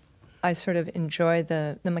sort of enjoy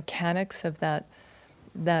the mechanics of that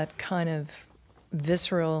kind of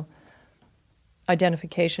visceral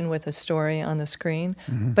identification with a story on the screen.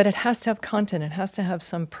 Mm-hmm. But it has to have content. It has to have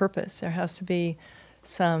some purpose. There has to be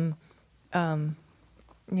some, to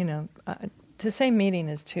say meaning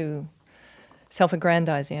is too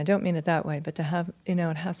self-aggrandizing. I don't mean it that way, but to have, it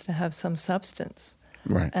has to have some substance.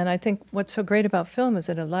 Right. And I think what's so great about film is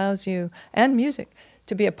it allows you, and music,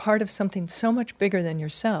 to be a part of something so much bigger than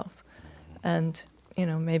yourself. And,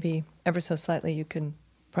 maybe ever so slightly you can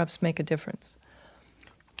perhaps make a difference.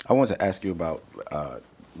 I want to ask you about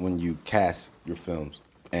when you cast your films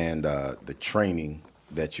and the training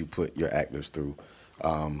that you put your actors through.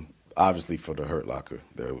 Obviously, for the Hurt Locker,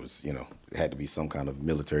 there was, it had to be some kind of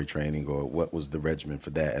military training, or what was the regimen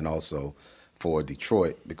for that? And also for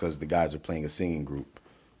Detroit, because the guys are playing a singing group,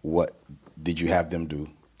 what did you have them do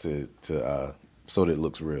to so that it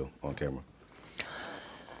looks real on camera?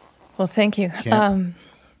 Well, thank you.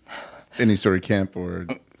 Any sort of camp or?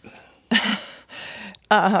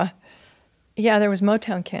 Yeah, there was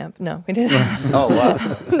Motown Camp. No, we didn't. Oh, wow.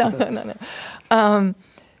 No.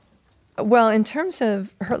 Well, in terms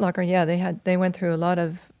of Hurt Locker, yeah, they went through a lot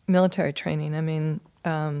of military training. I mean,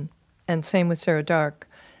 and same with Zero Dark.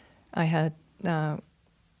 I had the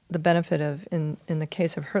benefit of, in the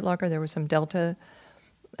case of Hurt Locker, there were some Delta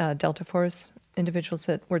Force individuals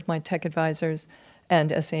that were my tech advisors,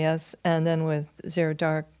 and SAS, and then with Zero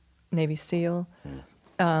Dark, Navy SEAL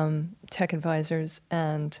tech advisors,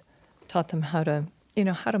 and taught them how to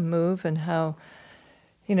move, and how,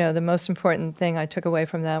 the most important thing I took away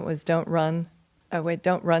from that was don't run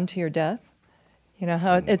to your death.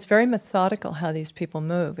 How it's very methodical how these people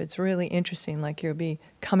move. It's really interesting. Like you'll be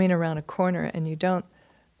coming around a corner and you don't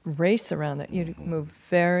race around it. You move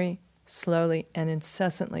very slowly and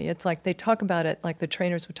incessantly. It's like they talk about it, like the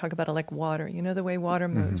trainers would talk about it like water. You know the way water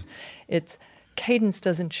moves. Its cadence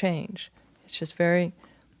doesn't change. It's just very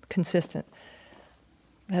consistent.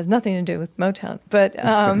 It has nothing to do with Motown. But,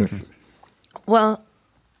 well,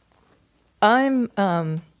 I'm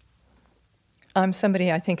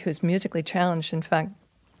somebody, I think, who's musically challenged. In fact,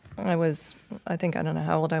 I don't know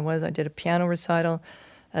how old I was. I did a piano recital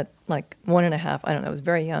at like 1.5. I don't know, I was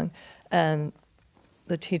very young. And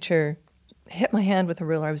the teacher hit my hand with a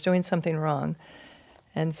ruler. I was doing something wrong.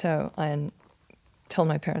 And so I told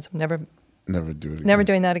my parents, I'm never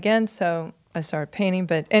doing that again. So I started painting.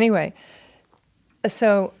 But anyway,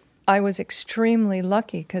 so I was extremely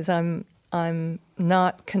lucky because I'm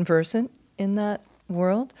not conversant in that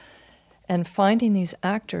world. And finding these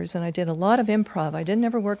actors, and I did a lot of improv. I didn't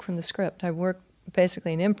ever work from the script. I worked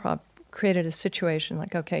basically in improv, created a situation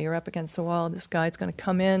like, okay, you're up against the wall. This guy's going to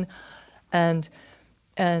come in, and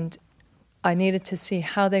I needed to see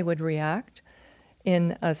how they would react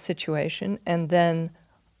in a situation, and then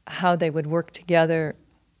how they would work together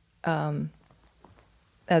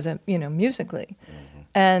as a musically.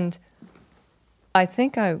 And I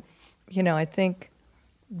think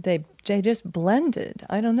they just blended.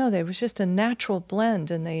 I don't know. There was just a natural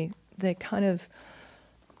blend, and they kind of,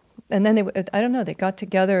 and then they got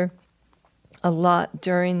together a lot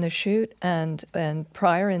during the shoot and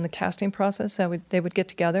prior in the casting process. They would get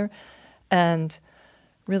together, and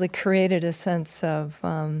really created a sense of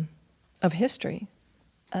history,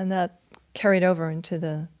 and that carried over into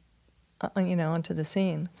the onto the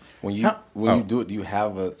scene. When you do it, do you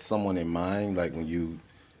have someone in mind? Like when you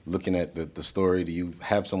looking at the story, do you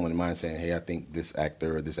have someone in mind saying, hey, I think this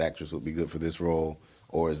actor or this actress would be good for this role?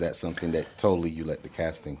 Or is that something that totally you let the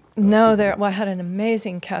casting? No, I had an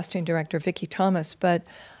amazing casting director, Vicki Thomas, but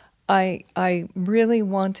I really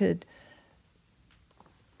wanted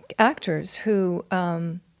actors who,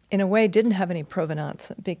 in a way, didn't have any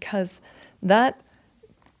provenance, because that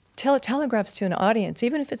telegraphs to an audience,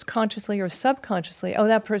 even if it's consciously or subconsciously, oh,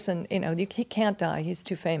 that person, he can't die, he's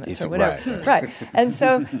too famous, or whatever. Right. And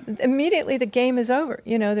so immediately the game is over.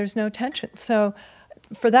 There's no tension. So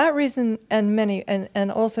for that reason,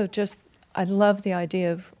 and also just, I love the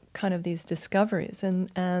idea of kind of these discoveries,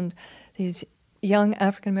 and these young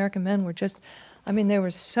African-American men were just, they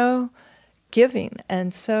were so giving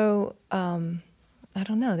and so, I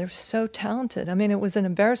don't know, they were so talented. It was an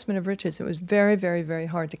embarrassment of riches. It was very, very, very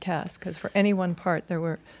hard to cast, because for any one part, there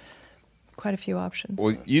were quite a few options.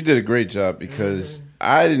 Well, you did a great job, because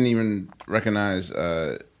I didn't even recognize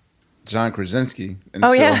John Krasinski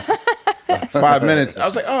until 5 minutes. I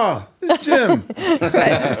was like, oh, it's Jim.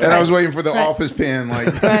 And I was waiting for the Office pan.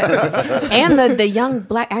 And the young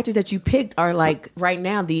black actors that you picked are like right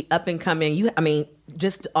now the up and coming.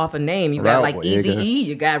 Just off a name, you got Ralph, like Eazy-E,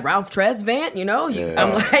 you got Ralph Tresvant.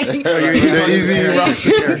 I'm like, these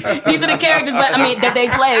are the characters, but that they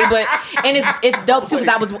play. But and it's dope too,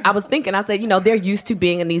 because I was thinking, I said, they're used to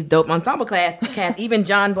being in these dope ensemble cast. Even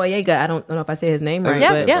John Boyega, I don't know if I say his name right.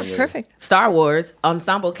 Yeah, perfect. Star Wars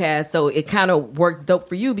ensemble cast, so it kind of worked dope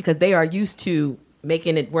for you because they are used to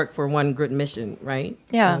making it work for one good mission, right?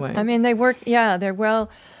 Yeah, they work. Yeah, they're well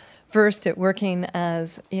versed at working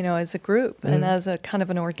as a group and as a kind of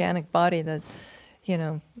an organic body that,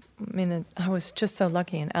 I was just so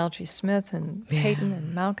lucky, and Algie Smith and Peyton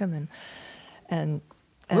and Malcolm and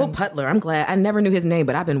Will Putler. I'm glad. I never knew his name,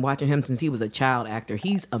 but I've been watching him since he was a child actor.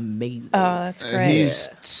 He's amazing. Oh, that's great. He's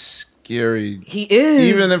scary. He is.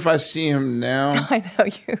 Even if I see him now, I know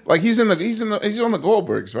you. like he's on the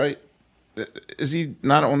Goldbergs, right? Is he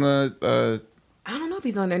not on the? I don't know if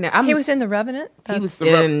he's on there now. He was in The Revenant. He was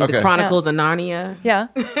in the Chronicles of Narnia. Yeah.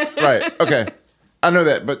 Right. Okay. I know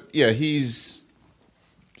that, but yeah, he's.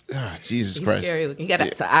 Jesus He's Christ. scary looking. He got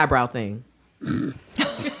an eyebrow thing. Even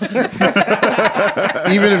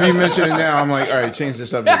if you mention it now, I'm like, all right, change the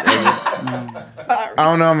subject. Sorry. I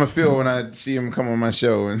don't know how I'm gonna feel when I see him come on my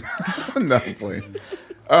show and no, I'm playing.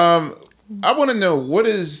 I want to know what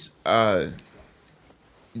is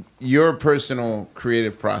your personal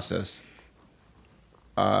creative process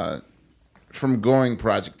from going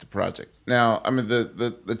project to project. Now, I mean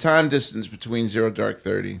the time distance between Zero Dark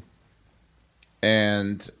 30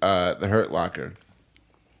 and The Hurt Locker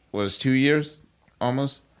was 2 years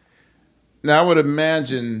almost. Now I would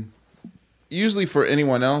imagine, usually for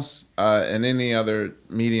anyone else in any other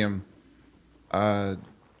medium,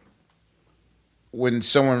 when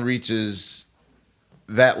someone reaches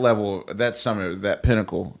that level, that summit, that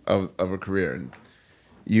pinnacle of a career, and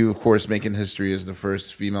you, of course, making history as the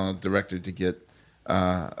first female director to get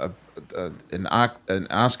an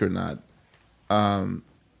Oscar nod.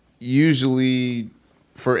 Usually,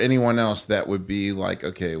 for anyone else, that would be like,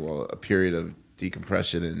 okay, well, a period of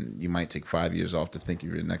decompression, and you might take 5 years off to think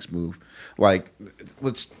of your next move. Like,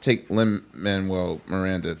 let's take Lin-Manuel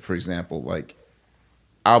Miranda, for example. Like,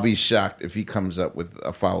 I'll be shocked if he comes up with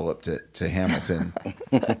a follow-up to Hamilton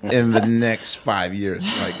in the next 5 years.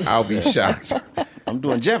 Like, I'll be shocked. I'm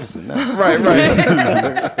doing Jefferson now. Right.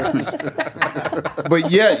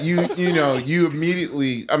 But yeah, you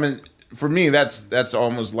immediately, I mean, for me, that's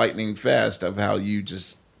almost lightning fast of how you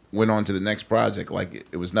just went on to the next project like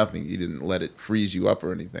it was nothing. You didn't let it freeze you up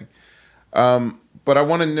or anything. But I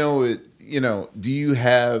want to know, do you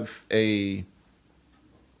have a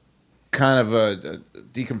kind of a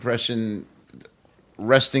decompression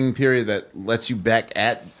resting period that lets you back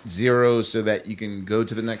at zero so that you can go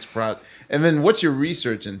to the next project? And then what's your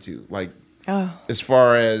research into? Like, as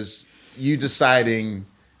far as you deciding,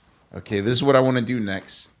 okay, this is what I want to do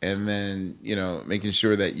next, and then, making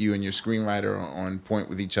sure that you and your screenwriter are on point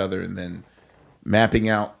with each other, and then mapping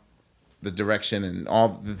out the direction and all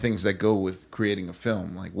the things that go with creating a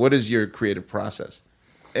film. Like, what is your creative process?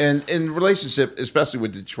 And in relationship, especially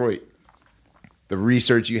with Detroit, the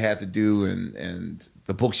research you had to do and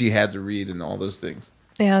the books you had to read and all those things.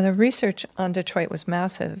 Yeah, the research on Detroit was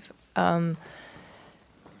massive.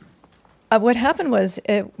 What happened was,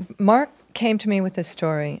 Mark came to me with this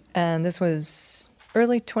story, and this was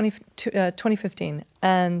early 2015,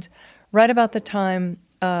 and right about the time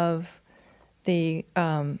of the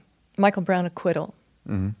Michael Brown acquittal.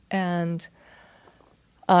 Mm-hmm. And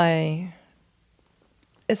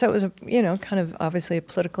so it was kind of obviously a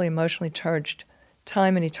politically, emotionally charged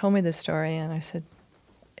time, and he told me this story, and I said,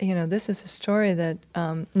 this is a story that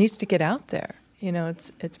needs to get out there.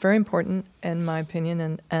 It's very important in my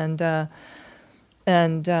opinion, and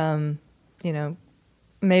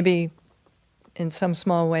maybe in some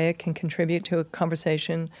small way it can contribute to a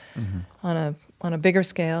conversation on a bigger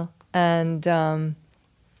scale. And then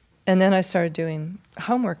I started doing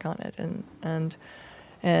homework on it, and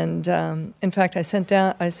in fact I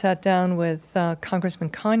sat down with Congressman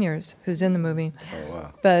Conyers, who's in the movie,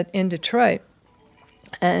 but in Detroit,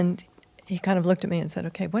 and he kind of looked at me and said,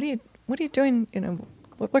 "Okay, what are you doing?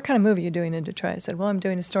 What kind of movie are you doing in Detroit?" I said, "Well, I'm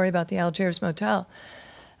doing a story about the Algiers Motel."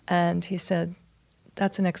 And he said,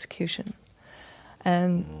 "That's an execution."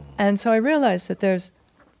 And so I realized that there's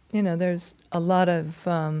a lot of,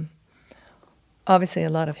 obviously a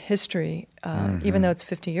lot of history, even though it's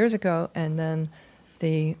 50 years ago, and then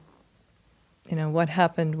what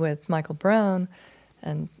happened with Michael Brown,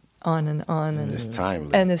 and on and on. And it's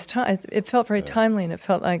timely. And it felt very timely, and it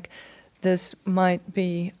felt like this might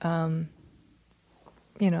be, I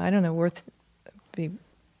don't know, be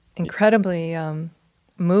incredibly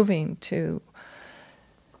moving to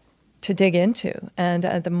dig into. And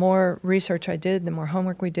the more research I did, the more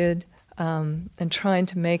homework we did, and trying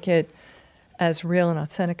to make it as real and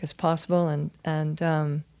authentic as possible. And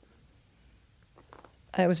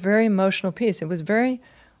it was a very emotional piece. It was very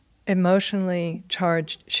emotionally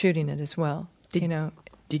charged shooting it as well.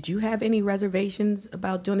 Did you have any reservations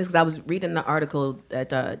about doing this? Because I was reading the article that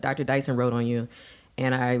Dr. Dyson wrote on you,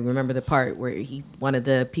 and I remember the part where one of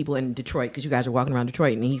the people in Detroit, because you guys are walking around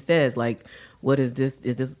Detroit, and he says, like, what is this?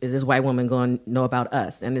 Is this white woman going to know about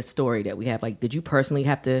us and this story that we have? Like, did you personally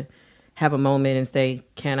have to have a moment and say,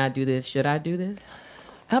 can I do this? Should I do this?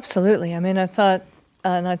 Absolutely. I mean, I thought,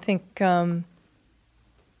 and I think,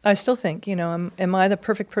 I still think, am I the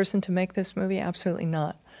perfect person to make this movie? Absolutely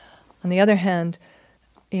not. On the other hand,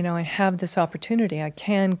 I have this opportunity. I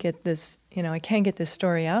can get this, I can get this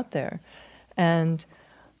story out there, and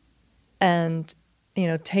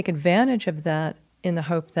take advantage of that in the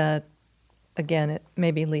hope that, again, it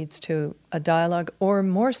maybe leads to a dialogue or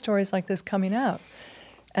more stories like this coming out.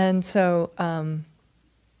 And so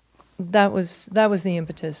that was the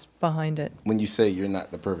impetus behind it. When you say you're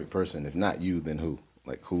not the perfect person, if not you, then who?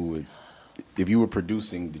 Like, who would, if you were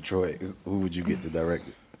producing Detroit, who would you get to direct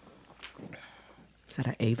it? Is that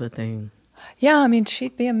an Ava thing? Yeah, I mean,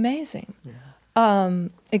 she'd be amazing. Yeah.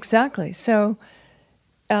 Exactly. So,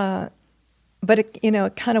 but it,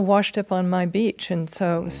 it kind of washed up on my beach, and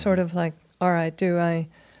so it was sort of like, all right, do I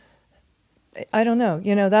don't know.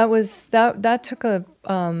 That took a,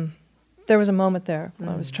 there was a moment there when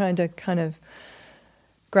I was trying to kind of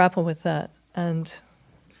grapple with that. And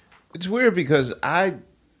it's weird because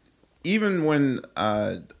even when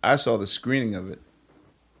I saw the screening of it,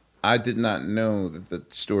 I did not know that the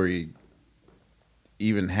story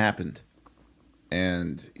even happened.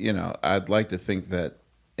 And, I'd like to think that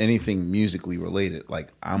anything musically related, like,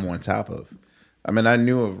 I'm on top of. I mean, I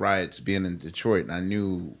knew of Riots being in Detroit, and I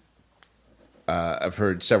knew, I've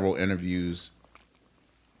heard several interviews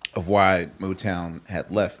of why Motown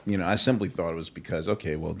had left. I simply thought it was because,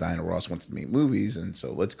 okay, well, Diana Ross wants to make movies, and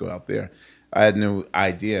so let's go out there. I had no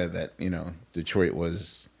idea that, Detroit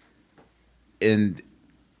was in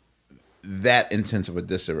that intense of a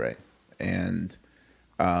disarray. And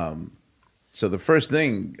so the first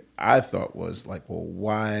thing I thought was like, well,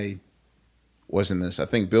 why wasn't this? I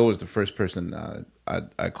think Bill was the first person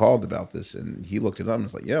I called about this, and he looked it up and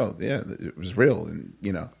was like, yo, yeah, it was real. And,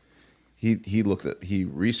 he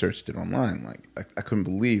researched it online. Like, I couldn't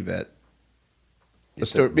believe that. The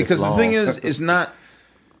story, because the thing is, it's not,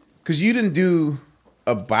 because you didn't do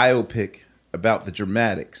a biopic about the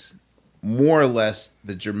Dramatics. More or less,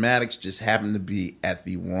 the Dramatics just happened to be at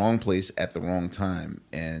the wrong place at the wrong time,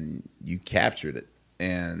 and you captured it.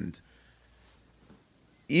 And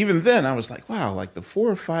even then, I was like, wow, like the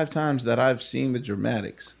 4 or 5 times that I've seen the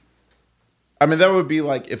Dramatics. I mean, that would be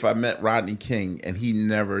like if I met Rodney King and he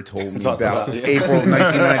never told me about April of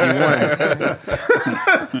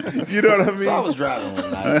 1991. You know what I mean? So I was driving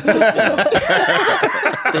one night.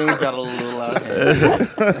 Things got a little out of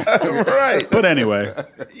hand. Right. But anyway.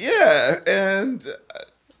 Yeah, and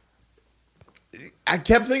I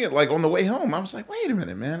kept thinking, like, on the way home, I was like, wait a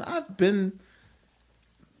minute, man. I've been,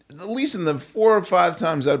 at least in the 4 or 5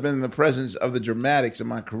 times I've been in the presence of the Dramatics in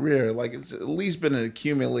my career, like, it's at least been an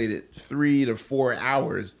accumulated 3 to 4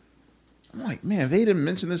 hours. I'm like, man, they didn't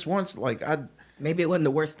mention this once. Like, maybe it wasn't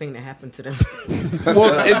the worst thing that happened to them.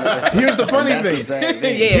 Well, here's the funny thing.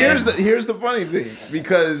 Yeah. Here's the funny thing,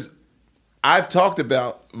 because I've talked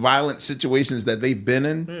about violent situations that they've been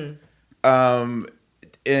in.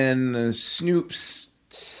 In Snoop's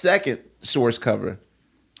second Source cover,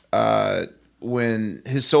 when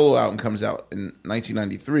his solo album comes out in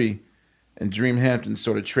 1993, and Dream Hampton's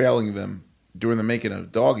sort of trailing them during the making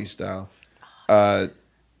of Doggy Style,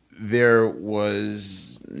 there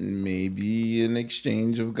was maybe an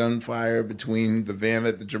exchange of gunfire between the van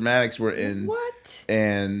that the Dramatics were in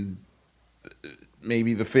and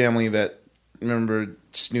maybe the family that, remember,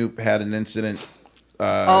 Snoop had an incident.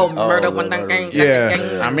 Murder.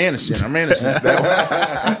 Yeah, I'm innocent.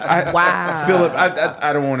 Wow. Philip,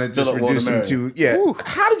 I don't want to just reduce him to, Ooh.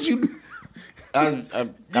 How did you? I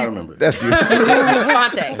remember. That's you.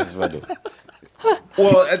 This is what I do.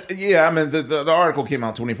 Well, yeah, I mean, the article came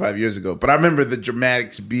out 25 years ago, but I remember the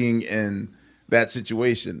Dramatics being in that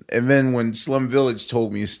situation. And then when Slum Village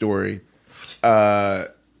told me a story,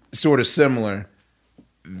 sort of similar,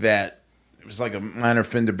 that it was like a minor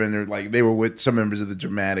fender bender. Like, they were with some members of the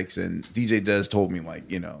Dramatics, and DJ Dez told me,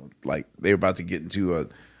 like, like they were about to get into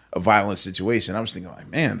a violent situation. I was thinking, like,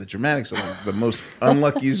 man, the Dramatics are like the most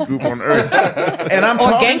unluckiest group on earth. And I'm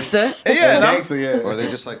talking, gangster. Yeah, gangster, yeah. Or they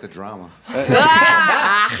just like the drama.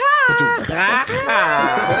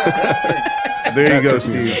 There you go,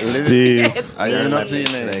 Steve. Steve. I earn up to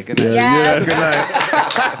your name. Good night. Yeah, good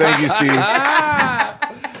night. Thank you, Steve.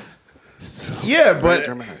 Yeah, but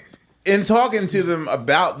in talking to them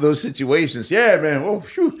about those situations, yeah, man, well,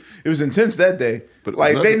 phew, it was intense that day. But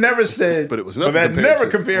like, they never said, but it was nothing. That never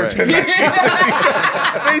compared to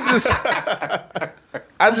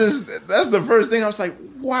 1960. That's the first thing I was like,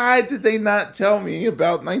 why did they not tell me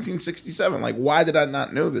about 1967? Like, why did I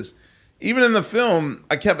not know this? Even in the film,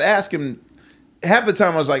 I kept asking. Half the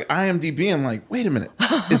time I was like, IMDb, I'm like, wait a minute.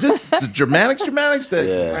 Is this the Dramatics?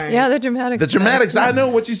 Yeah, the Dramatics. The Dramatics, I know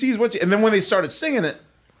what you see is what you... And then when they started singing it,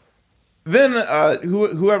 then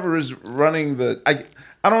whoever is running the...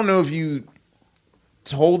 I don't know if you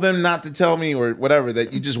told them not to tell me or whatever,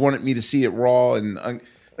 that you just wanted me to see it raw and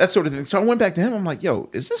that sort of thing. So I went back to him. I'm like, yo,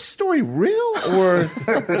 is this story real? Or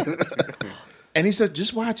and he said,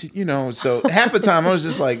 just watch it, So half the time I was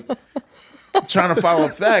just like trying to follow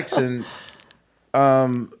facts. And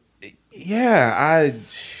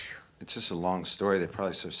it's just a long story. They're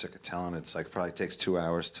probably so sick of telling it. It's like probably takes 2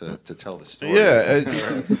 hours to tell the story. Yeah. It's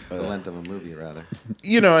the length of a movie, rather.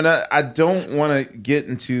 And I don't want to get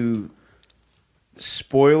into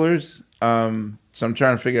spoilers. So I'm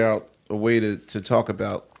trying to figure out a way to talk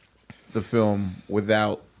about the film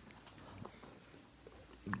without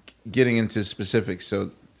getting into specifics,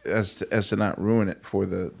 so as to not ruin it for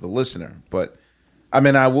the listener. But I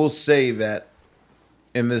mean, I will say that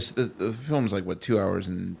in the film's like what, 2 hours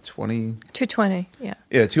and 20? 2:20, yeah.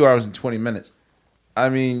 Yeah, 2 hours and 20 minutes. I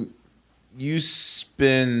mean, you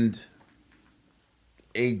spend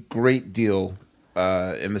a great deal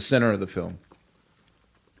in the center of the film.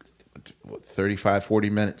 35, 40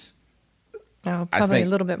 minutes. Oh, probably a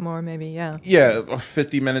little bit more, maybe, yeah. Yeah,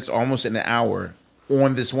 50 minutes, almost an hour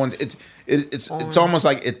on this one. It's almost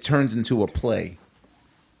like it turns into a play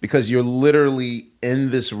because you're literally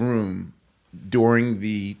in this room during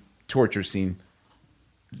the torture scene,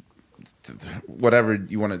 whatever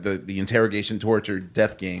you want to, the interrogation, torture,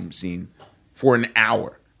 death game scene for an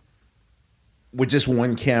hour with just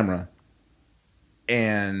one camera.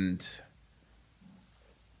 And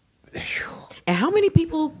how many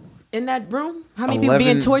people in that room? How many people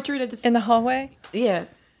being tortured in the hallway? Yeah.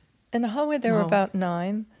 In the hallway, there were about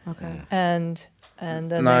 9. Okay. And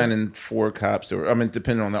then 9 and 4 cops.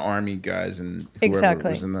 Depending on the army guys and whoever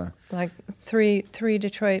was in the... Like three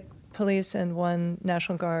Detroit police and 1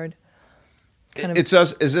 National Guard. It's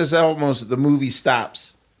just almost the movie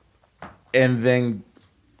stops and then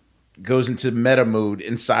goes into meta mode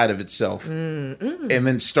inside of itself. And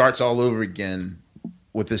then starts all over again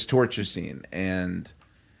with this torture scene. And...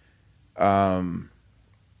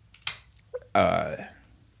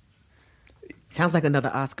 sounds like another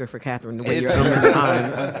Oscar for Catherine. The way you're on.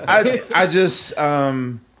 I just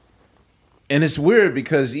and it's weird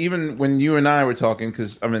because even when you and I were talking,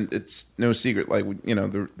 because I mean it's no secret, like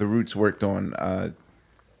the Roots worked on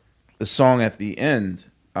the song at the end.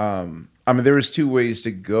 I mean there was 2 ways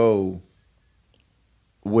to go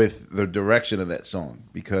with the direction of that song,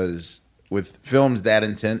 because with films that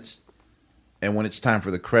intense. And when it's time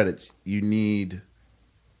for the credits, you need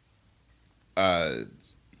a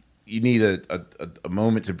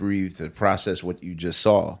moment to breathe, to process what you just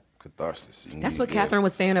saw. Catharsis. That's what Catherine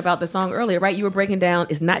was saying about the song earlier, right? You were breaking down.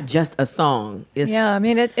 It's not just a song. I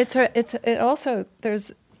mean, it also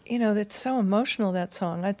there's it's so emotional, that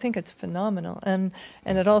song. I think it's phenomenal, and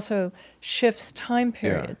it also shifts time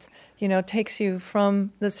periods. Yeah. Takes you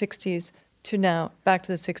from the '60s to now, back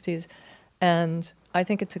to the '60s, and I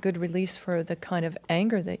think it's a good release for the kind of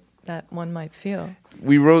anger that one might feel.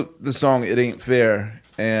 We wrote the song "It Ain't Fair,"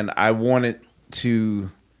 and I wanted to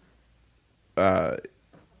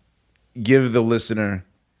give the listener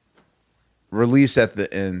release at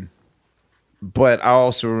the end, but I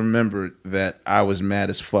also remembered that I was mad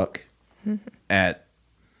as fuck at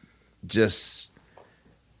just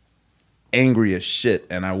angry as shit,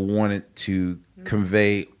 and I wanted to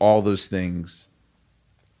convey all those things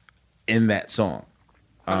in that song.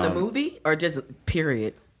 From the movie or just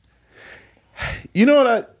period? You know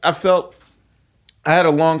what I felt? I had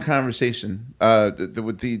a long conversation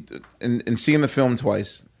in seeing the film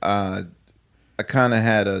twice. I kind of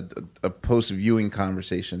had a post-viewing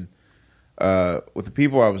conversation with the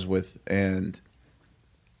people I was with, and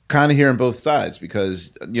kind of hearing both sides,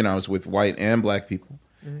 because I was with white and black people,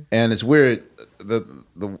 and it's weird. The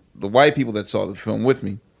white people that saw the film with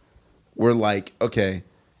me were like, okay.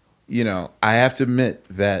 I have to admit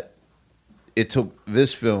that it took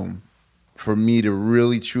this film for me to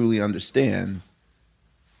really, truly understand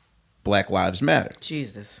Black Lives Matter.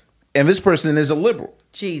 Jesus. And this person is a liberal.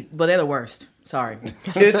 Jeez. Well, they're the worst. Sorry.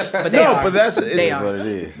 But that's what it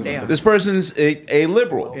is. They are. This person's a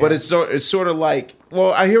liberal. Yeah. But it's sort of like,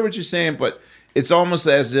 well, I hear what you're saying, but it's almost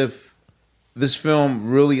as if this film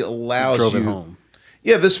really allows you... Drove it home.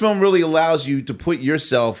 Yeah, this film really allows you to put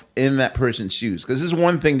yourself in that person's shoes. Because it's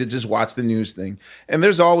one thing to just watch the news thing. And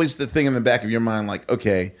there's always the thing in the back of your mind like,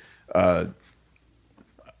 okay, the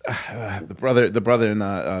brother in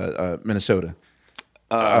Minnesota.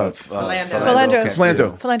 Philando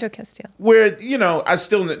Castile. Where, I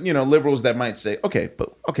still, liberals that might say, okay,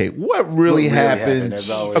 what really happened?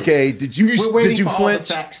 Okay, did you flinch? All the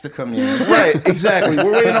facts to come in. Right, exactly.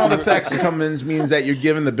 We're waiting on all the facts to come in means that you're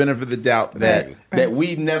given the benefit of the doubt that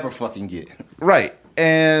we never fucking get. Right.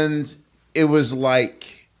 And it was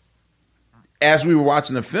like, as we were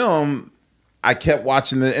watching the film, I kept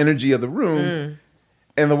watching the energy of the room,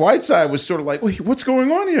 and the white side was sort of like, "Wait, what's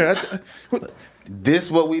going on here?"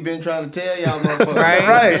 This what we've been trying to tell y'all, motherfuckers.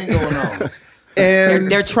 Right. What's going on?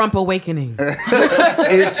 And They're Trump awakening.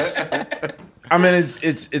 it's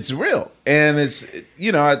real, and it's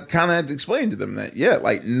I kind of had to explain to them that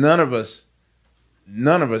like none of us,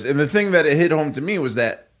 and the thing that it hit home to me was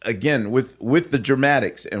that again with the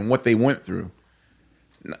dramatics and what they went through.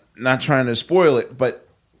 Not trying to spoil it, but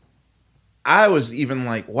I was even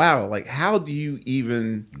like, wow, like how do you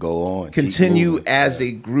even go on, continue as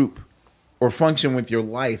a group or function with your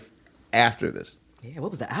life after this? Yeah,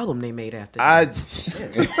 what was the album they made after? What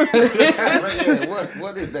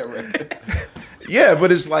is that record? Yeah,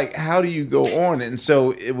 but it's like, how do you go on? And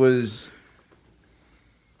so it was,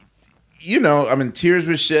 tears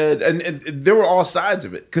were shed, and there were all sides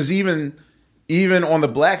of it. Because even on the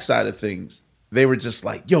black side of things, they were just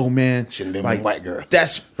like, "Yo, man, shouldn't be like, a white girl."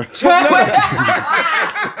 That's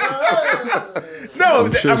no.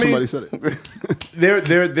 I'm sure somebody said it.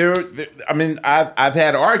 I've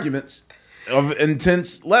had arguments of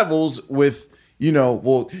intense levels with, why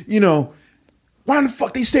the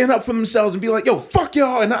fuck they stand up for themselves and be like, "Yo, fuck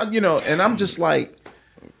y'all," and and I'm just like,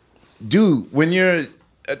 dude, when you're,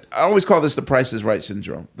 I always call this the Price is Right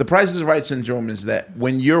syndrome. The Price is Right syndrome is that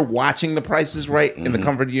when you're watching the Price is Right in the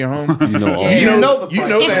comfort of your home, it's $500. Yeah,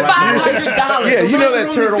 you know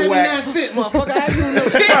that turtle wax.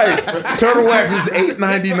 Right, turtle wax is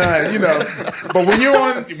 $8.99. But when you're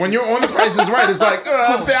on the Price is Right, it's like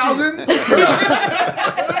 1,000.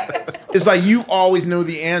 It's like you always know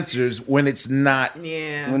the answers when it's not.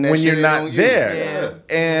 Yeah. When you're not there,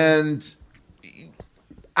 and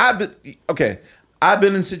I've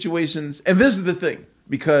been in situations, and this is the thing,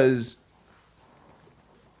 because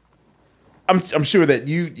I'm sure that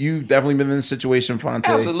you've definitely been in a situation, Fonte.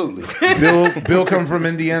 Absolutely. Bill come from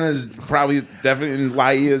Indiana is probably definitely, and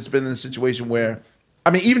Laia has been in a situation where,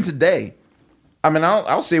 even today,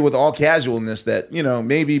 I'll say with all casualness that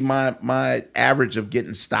maybe my average of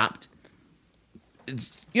getting stopped,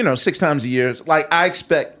 it's 6 times a year. Like I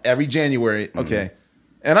expect every January, okay,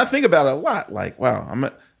 and I think about it a lot. Like, wow,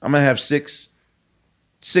 I'm gonna have six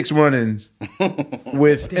run-ins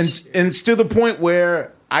with, and it's to the point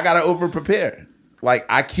where I gotta over prepare. Like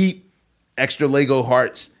I keep extra Lego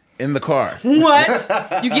hearts in the car.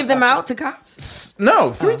 What? You give them out to cops?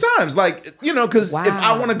 No, 3 times. Like, because if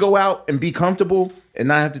I want to go out and be comfortable and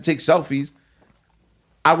not have to take selfies,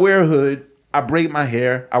 I wear a hood, I braid my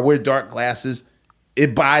hair, I wear dark glasses.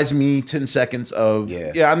 It buys me 10 seconds of,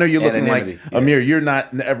 I know you're looking like Amir, you're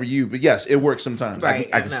not ever you, but yes, it works sometimes. Right,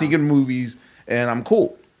 I can sneak in movies and I'm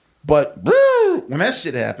cool. But when that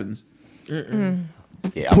shit happens, put on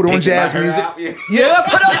jazz music. Yeah,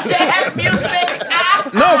 put on jazz music.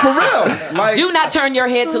 No, for real. Like, do not turn your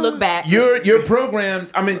head to look back. You're programmed.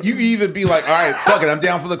 You either be like, all right, fuck it, I'm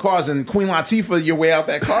down for the cause, and Queen Latifah your way out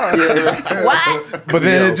that car. What? But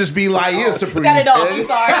then it'd just be Laia Supreme. Set it off. I'm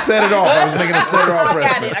sorry. Set it off. I was making a set it off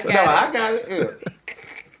reference. I got it. Yeah.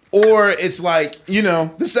 Or it's like,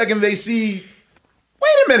 the second they see,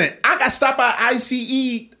 wait a minute, I got stopped by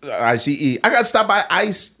ICE. I got stopped by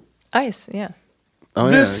ICE. ICE, yeah. Oh,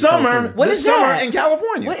 this summer, what is summer that? in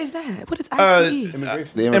California. What is that? What is ICE?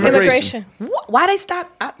 The immigration. Why they stop?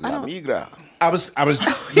 I La don't. migra.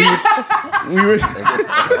 we were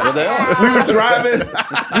driving.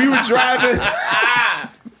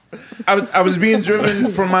 I was being driven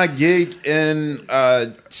from my gig in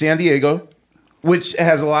San Diego, which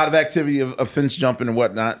has a lot of activity of fence jumping and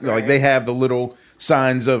whatnot. Like they have the little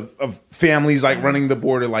signs of families like running the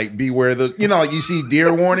border, like beware the, like you see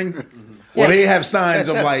deer warning. Well, they have signs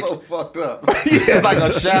of like so fucked up. It's like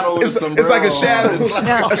a shadow. It's like a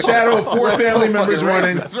shadow of 4 family members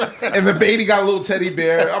running, and the baby got a little teddy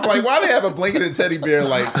bear. I'm like, why do they have a blanketed teddy bear?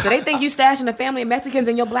 Like, So they think you stashing a family of Mexicans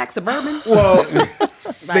in your black Suburban? well,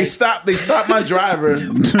 they stopped my driver,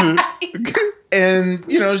 and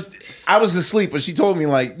I was asleep, but she told me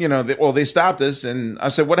like, they stopped us, and I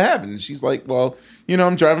said, what happened? And she's like, well,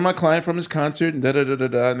 I'm driving my client from his concert, and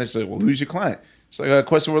and they said, well, who's your client? It's like a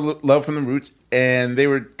Quest for Love from the Roots, and they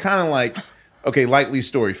were kind of like, okay, likely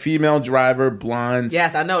story, female driver, blonde.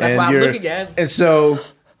 Yes, I know. That's why I'm looking at it. And so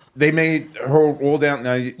they made her roll down.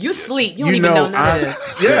 Now you sleep. You don't even know none of this.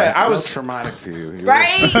 Yeah, I was traumatic for you.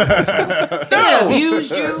 Right? They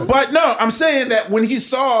abused you. But no, I'm saying that when he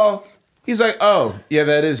saw, he's like, oh, yeah,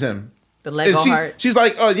 that is him. The Lego heart. She's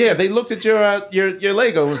like, oh yeah, they looked at your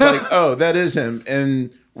Lego and was like, oh, that is him,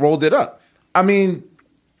 and rolled it up. I'm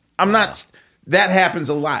not. That happens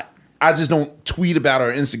a lot. I just don't tweet about it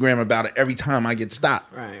or Instagram about it every time I get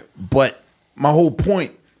stopped. Right. But my whole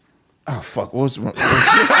point Oh fuck! What was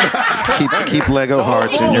keep Lego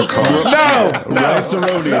hearts in your car. Rice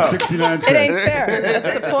Aroni, 69 cents. It ain't fair.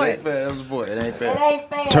 That's the point. That was the point. It ain't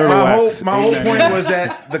fair. Turtle wax. My whole point was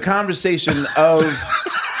that the conversation of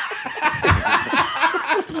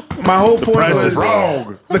my whole point Price was is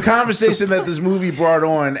wrong. the conversation that this movie brought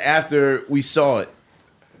on after we saw it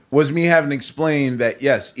was me having to explain that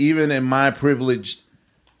yes, even in my privileged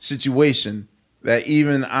situation, that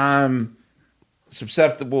even I'm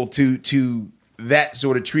susceptible to that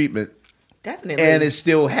sort of treatment. Definitely. And it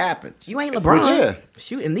still happens. You ain't LeBron. Yeah.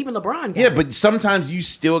 Shoot, and even LeBron got Yeah, it. but sometimes you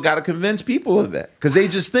still got to convince people of that because they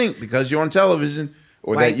just think because you're on television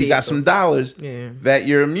or White that you got people. some dollars Yeah. that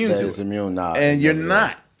you're immune That to is it. immune. Nah, And you're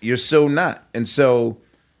not. You're so not. And so,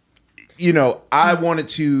 I wanted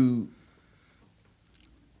to.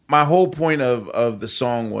 My whole point of the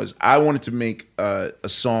song was I wanted to make a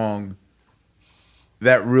song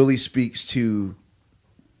that really speaks to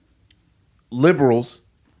liberals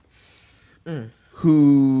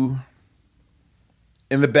who,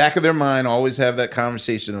 in the back of their mind, always have that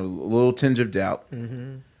conversation, a little tinge of doubt.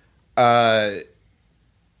 And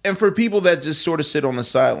for people that just sort of sit on the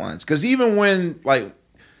sidelines. Because even when,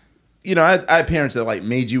 I had parents that,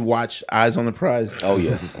 made you watch Eyes on the Prize. Oh,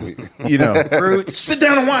 yeah. Roots. Sit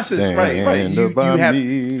down and watch this. Right. You have...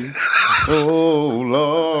 me. Oh,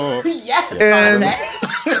 Lord. Yes.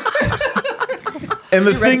 And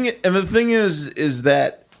the thing is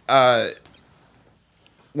that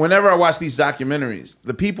whenever I watch these documentaries,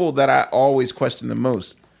 the people that I always question the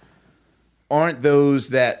most aren't those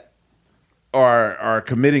that are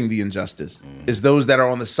committing the injustice. It's those that are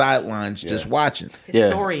on the sidelines just watching.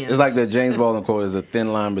 Historians. It's like that James Baldwin quote: "There's a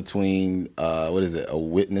thin line between a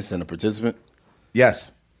witness and a participant."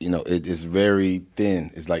 Yes, it's very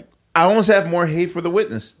thin. It's like I almost have more hate for the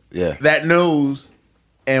witness. Yeah, that knows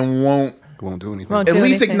and won't do anything. At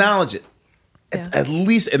least acknowledge it. Yeah. At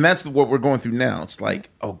least, and that's what we're going through now. It's like,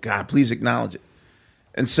 oh God, please acknowledge it.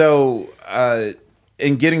 And so,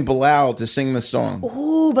 in getting Bilal to sing the song,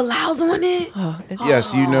 Ooh, Bilal's on it.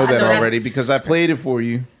 yes, you know I that know already because I played it for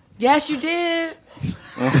you. Yes, you did.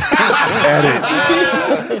 Edit.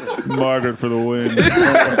 Margaret for the win.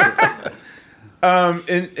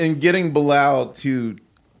 In getting Bilal to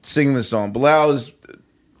sing the song, Bilal is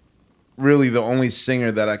really the only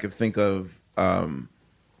singer that I could think of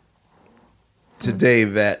today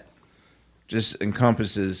that just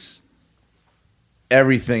encompasses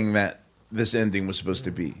everything that this ending was supposed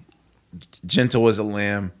to be. Gentle as a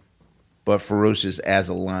lamb, but ferocious as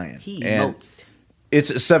a lion. He And emotes. it's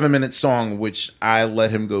a 7-minute song, which I let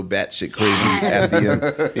him go batshit crazy at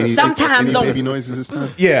the end. Sometimes any baby noises this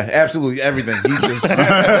time? Yeah, absolutely. Everything. He just.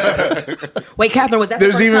 Wait, Catherine, was that the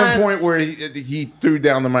There's first even time? a point where he threw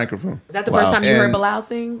down the microphone. Was that the first time you heard And- Bilal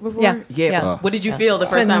sing before? Yeah. What did you feel the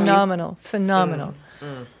first time? Phenomenal.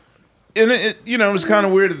 And it was kind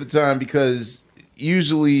of weird at the time because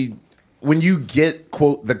usually when you get,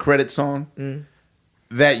 quote, the credit song,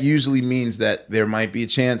 that usually means that there might be a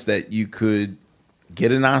chance that you could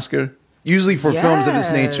get an Oscar. Usually for films of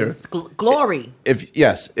this nature. Glory. If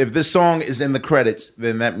this song is in the credits,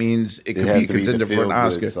 then that means it could has be to be the contender for an feel-good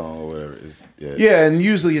Oscar. song or whatever. Yeah, and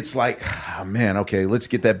usually it's like, oh, man, okay, let's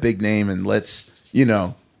get that big name and let's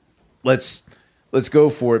go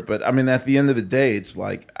for it. But I mean, at the end of the day, it's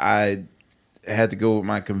like I had to go with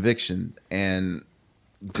my conviction and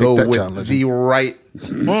go that, with John Legend. the right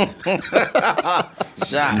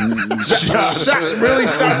Shots. really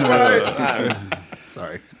shots fired.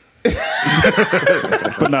 Sorry.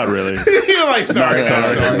 But not really. You're like, sorry.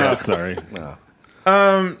 Not sorry.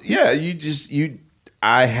 Yeah,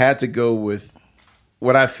 I had to go with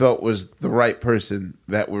what I felt was the right person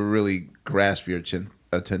that would really grasp your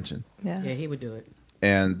attention. Yeah. Yeah, he would do it.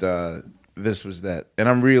 And this was that. And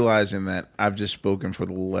I'm realizing that I've just spoken for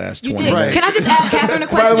the last You 20 did. minutes. Can I just ask Catherine a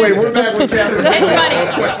question? By the way, we're back with Catherine. It's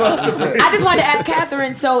funny. I just wanted to ask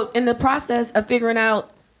Catherine, so in the process of figuring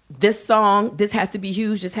out this song, this has to be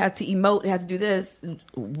huge, this has to emote, it has to do this,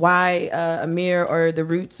 why Amir or The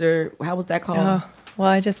Roots, or how was that called? Oh,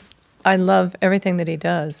 well, I love everything that he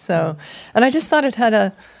does. So, and I just thought it had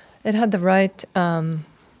the right,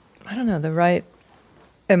 the right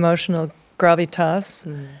emotional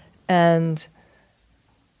gravitas, and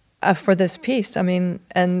for this piece, I mean,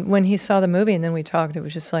 and when he saw the movie and then we talked, it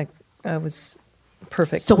was just like it was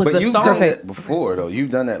perfect. So was But the you've song done that before, though.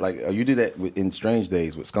 You've done that, you did that in Strange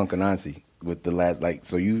Days with Skunk Anansi with the last,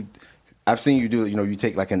 I've seen you do it. You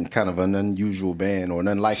take like kind of an unusual band or an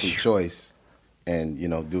unlikely choice, and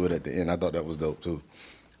do it at the end. I thought that was dope too.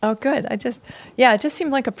 Oh, good. It just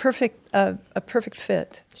seemed like a perfect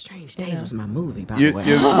fit. Strange Days was my movie, by You- the way.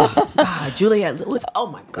 you're- Oh, God, Juliette Lewis. Oh,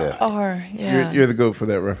 my God. Or, yeah. You're the goat for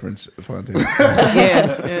that reference, Fontaine.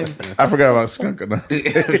 Yeah. I forgot about Skunk and Us.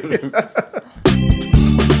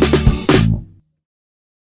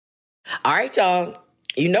 All right, y'all.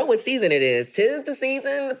 You know what season it is. 'Tis the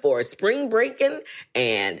season for spring breaking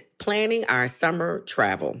and planning our summer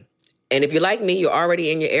travel. And if you're like me, you're already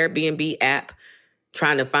in your Airbnb app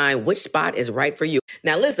trying to find which spot is right for you.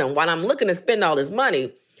 Now, listen, while I'm looking to spend all this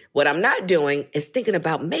money, what I'm not doing is thinking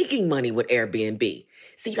about making money with Airbnb.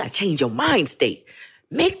 See, you got to change your mind state.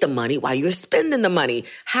 Make the money while you're spending the money.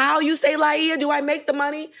 How, you say, Laia, do I make the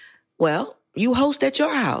money? Well, you host at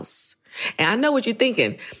your house. And I know what you're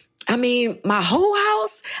thinking. I mean, my whole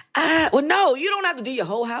house? Well, no, you don't have to do your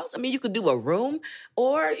whole house. I mean, you could do a room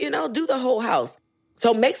or, do the whole house.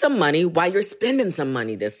 So make some money while you're spending some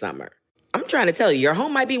money this summer. I'm trying to tell you, your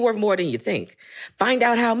home might be worth more than you think. Find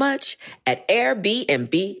out how much at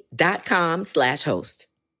airbnb.com/host.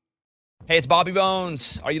 Hey, it's Bobby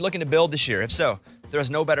Bones. Are you looking to build this year? If so, there is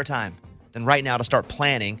no better time than right now to start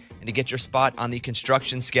planning and to get your spot on the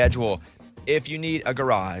construction schedule. If you need a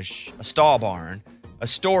garage, a stall barn, a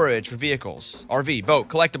storage for vehicles, RV, boat,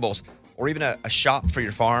 collectibles, or even a shop for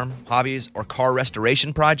your farm, hobbies, or car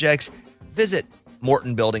restoration projects, visit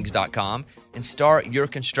MortonBuildings.com and start your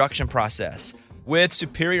construction process. With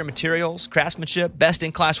superior materials, craftsmanship,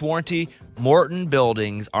 best-in-class warranty, Morton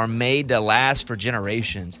Buildings are made to last for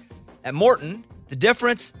generations. At Morton, the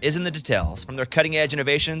difference is in the details. From their cutting-edge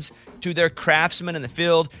innovations to their craftsmen in the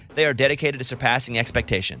field, they are dedicated to surpassing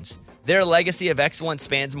expectations. Their legacy of excellence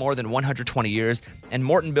spans more than 120 years, and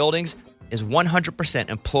Morton Buildings is 100%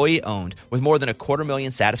 employee-owned with more than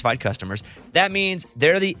 250,000 satisfied customers. That means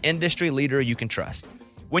they're the industry leader you can trust.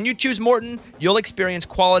 When you choose Morton, you'll experience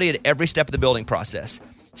quality at every step of the building process,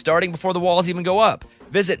 starting before the walls even go up.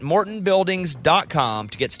 Visit MortonBuildings.com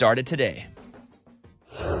to get started today.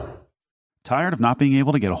 Tired of not being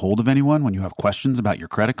able to get a hold of anyone when you have questions about your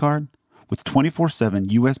credit card? With 24/7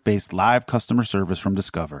 U.S.-based live customer service from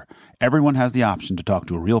Discover, everyone has the option to talk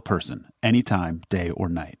to a real person anytime, day or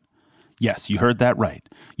night. Yes, you heard that right.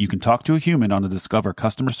 You can talk to a human on the Discover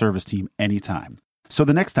customer service team anytime. So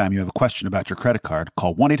the next time you have a question about your credit card,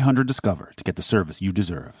 call 1-800-DISCOVER to get the service you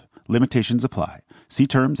deserve. Limitations apply. See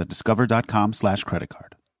terms at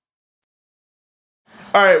discover.com/creditcard.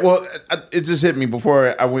 All right, well, it just hit me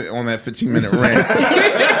before I went on that 15-minute rant.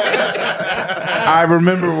 I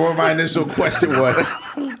remember what my initial question was.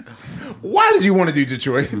 Why did you want to do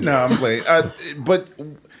Detroit? No, I'm playing. But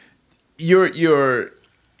your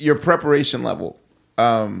preparation level,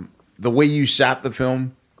 the way you shot the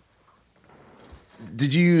film,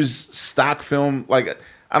 did you use stock film? Like,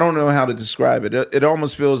 I don't know how to describe it. It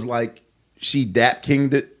almost feels like she Dat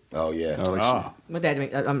King'd it. Oh yeah. What that mean?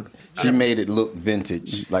 She made it look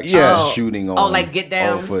vintage, like she Yeah. was shooting on. like Get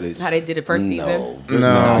Down old footage. How they did it first season? No.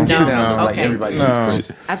 No. Get Down looked like Okay. everybody's No.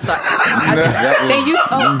 first. I'm sorry. That was- They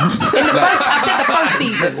used in the first. I said the first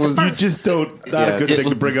season. It was- You just don't. Not Yeah, a good it thing to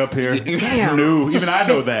was- bring up here. Damn. No, even I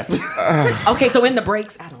know that. Okay, so in the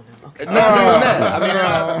breaks, I don't know. Okay. No, I mean,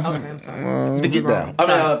 Okay, I'm sorry. to Get Down. I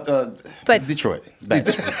mean, But- Detroit. Back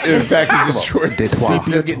to Back to Detroit.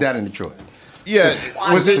 Let's get down in Detroit. Yeah,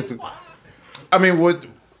 was it? I mean,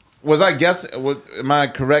 was I guessing? Am I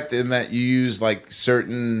correct in that you use like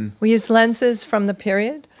certain? We used lenses from the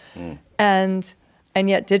period, and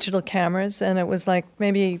yet digital cameras. And it was like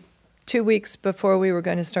maybe 2 weeks before we were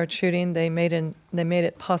going to start shooting, they made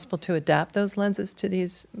it possible to adapt those lenses to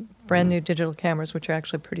these brand new digital cameras, which are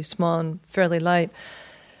actually pretty small and fairly light,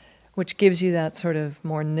 which gives you that sort of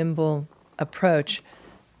more nimble approach.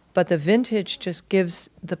 But the vintage just gives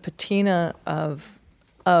the patina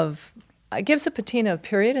it gives a patina of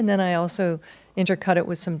period, and then I also intercut it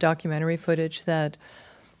with some documentary footage that,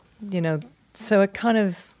 so it kind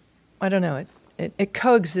of, I don't know, it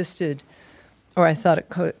coexisted, or I thought it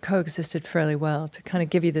coexisted fairly well to kind of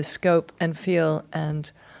give you the scope and feel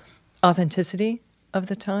and authenticity of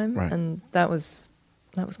the time, Right. and that was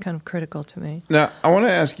kind of critical to me. Now, I want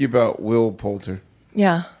to ask you about Will Poulter.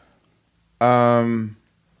 Yeah.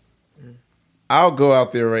 I'll go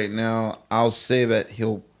out there right now. I'll say that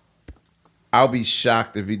I'll be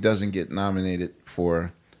shocked if he doesn't get nominated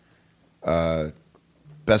for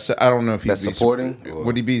best. I don't know if he'd Best be supporting?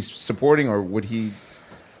 Would he be supporting, or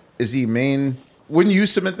is he main? Wouldn't you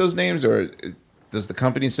submit those names, or does the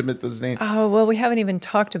company submit those names? Oh, well, we haven't even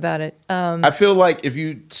talked about it. I feel like if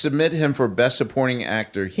you submit him for best supporting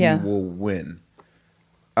actor, he Yeah. will win.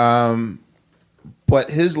 But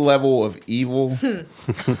his level of evil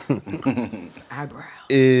Eyebrow.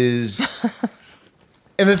 is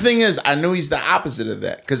And the thing is, I know he's the opposite of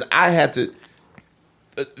that because I had to.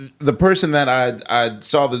 The person that I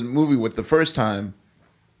saw the movie with the first time,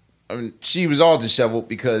 I mean, she was all disheveled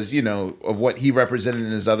because, you know, of what he represented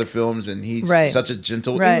in his other films, and he's such a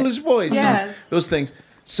gentle English voice and those things.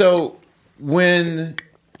 So when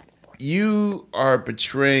you are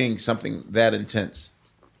portraying something that intense,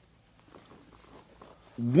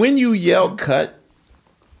 when you yell cut,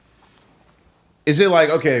 is it like,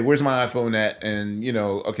 okay, where's my iPhone at? And, you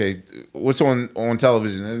know, okay, what's on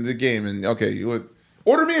television and the game? And, okay,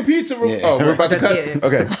 order me a pizza. Yeah. Oh, we're about to cut? It.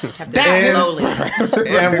 Okay. Slowly.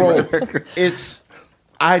 And roll.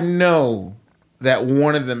 I know that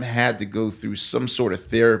one of them had to go through some sort of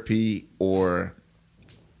therapy or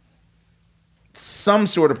some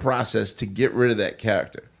sort of process to get rid of that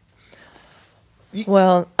character.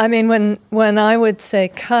 Well, I mean, when I would say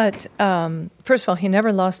cut, first of all, he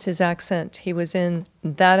never lost his accent. He was in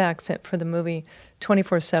that accent for the movie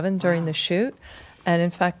 24/7 during the shoot. And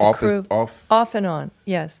in fact, the crew off and on,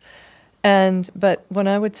 yes. But when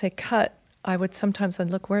I would say cut, I'd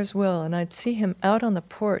look, where's Will? And I'd see him out on the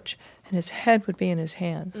porch, and his head would be in his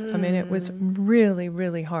hands. I mean, it was really,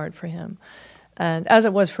 really hard for him, and as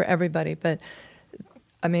it was for everybody. But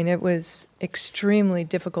I mean, it was extremely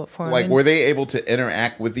difficult for him. Like, were they able to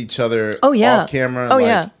interact with each other off camera? Oh,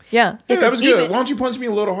 yeah. Yeah. That was good. Why don't you punch me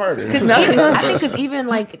a little harder? I think because even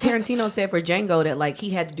like Tarantino said for Django that like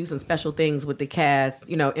he had to do some special things with the cast,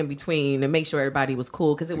 you know, in between to make sure everybody was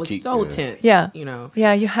cool because it was so tense. Yeah. You know.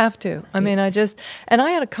 Yeah, you have to. I mean, I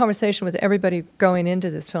had a conversation with everybody going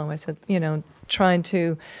into this film. I said, you know, trying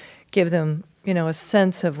to give them, you know, a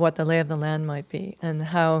sense of what the lay of the land might be and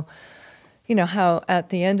how, you know, how at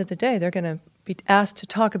the end of the day they're going to be asked to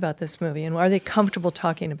talk about this movie, and are they comfortable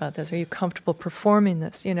talking about this? Are you comfortable performing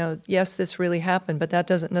this? You know, yes, this really happened, but that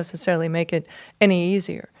doesn't necessarily make it any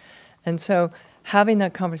easier. And so having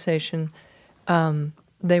that conversation,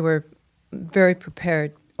 they were very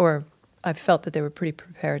prepared, or I felt that they were pretty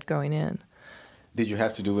prepared going in. Did you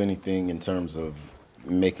have to do anything in terms of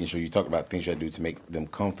making sure, you talk about things you had to do to make them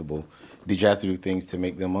comfortable? Did you have to do things to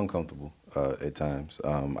make them uncomfortable at times?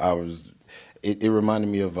 It reminded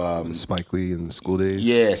me of Spike Lee in the School Days.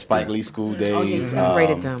 Yeah, Spike Lee School Days. Oh, he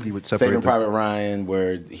separated them. He would separate Saving Private Ryan,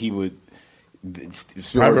 where he would.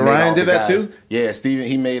 Private Ryan did that too? Yeah, Steven.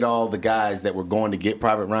 He made all the guys that were going to get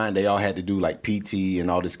Private Ryan. They all had to do like PT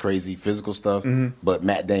and all this crazy physical stuff. But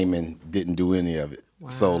Matt Damon didn't do any of it. Wow.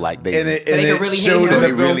 So like they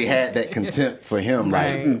really had that contempt for him.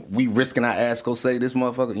 Right. Like, we risking our ass go say this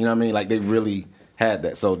motherfucker. You know what I mean? Like they really had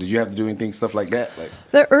that. So did you have to do anything stuff like that? Like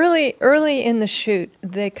the early in the shoot,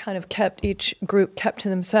 they kind of each group kept to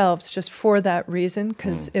themselves just for that reason,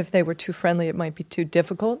 because if they were too friendly, it might be too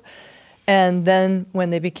difficult. And then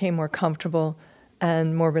when they became more comfortable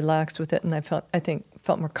and more relaxed with it, and I felt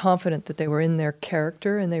more confident that they were in their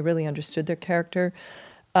character and they really understood their character,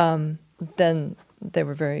 then they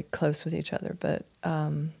were very close with each other. But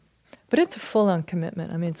it's a full-on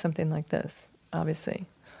commitment. I mean, something like this, obviously.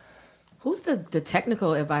 Who's the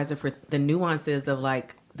technical advisor for the nuances of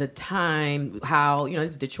like the time, how, you know,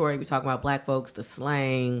 this is Detroit, we talking about black folks, the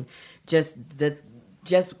slang, just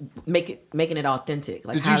making it authentic.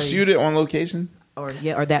 Like, did you shoot it on location? Or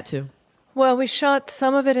that too. Well, we shot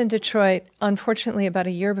some of it in Detroit. Unfortunately, about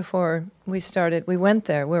a year before we went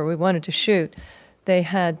there where we wanted to shoot. They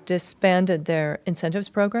had disbanded their incentives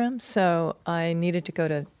program, so I needed to go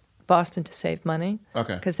to Boston to save money.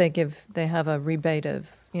 Okay. Because they have a rebate of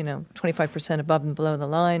 25% above and below the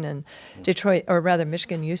line, and Detroit, or rather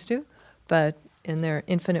Michigan, used to, but in their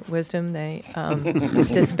infinite wisdom, they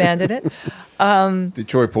disbanded it.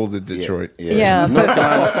 Detroit pulled it. Detroit. Yeah. North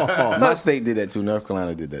Carolina, my state did that too. North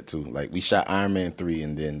Carolina did that too. Like we shot Iron Man 3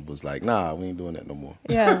 and then was like, nah, we ain't doing that no more.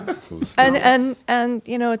 Yeah. and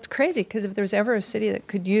it's crazy because if there's ever a city that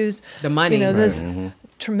could use the money, this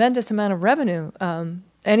tremendous amount of revenue.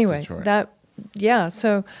 Anyway, Detroit.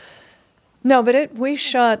 So no, but we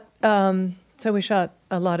shot. So we shot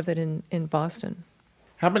a lot of it in Boston.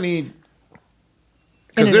 How many?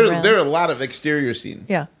 Because there are a lot of exterior scenes.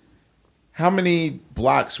 Yeah. How many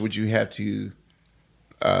blocks would you have to,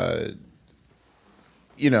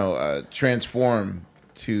 transform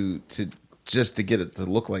to just to get it to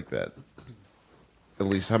look like that? At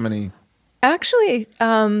least how many? Actually,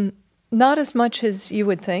 not as much as you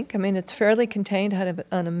would think. I mean, it's fairly contained. Had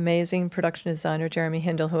an amazing production designer, Jeremy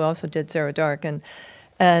Hindle, who also did Zero Dark, and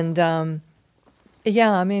I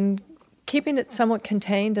mean, keeping it somewhat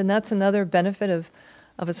contained, and that's another benefit of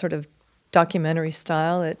a sort of documentary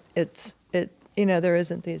style. There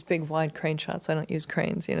isn't these big wide crane shots. I don't use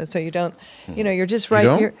cranes, so you don't, you're just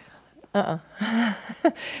right here.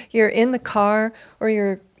 You're in the car or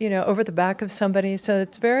you're, over the back of somebody. So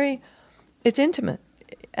it's intimate.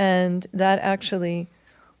 And that actually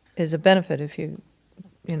is a benefit if you,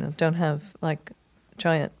 don't have like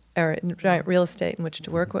giant real estate in which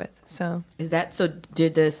to work with. So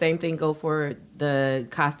did the same thing go for the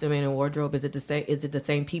costuming and wardrobe? Is it the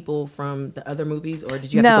same people from the other movies, or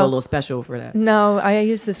did you have to go a little special for that? No, I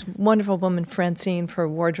used this wonderful woman, Francine, for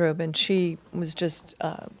wardrobe, and she was just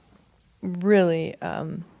really,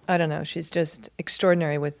 I don't know, she's just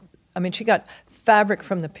extraordinary she got fabric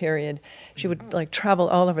from the period. She would like travel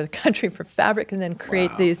all over the country for fabric and then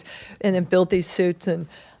create these and then build these suits. And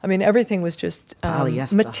everything was just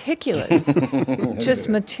meticulous, just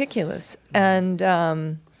meticulous. And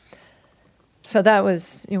so that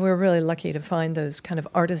was, we were really lucky to find those kind of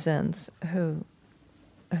artisans who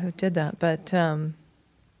did that. But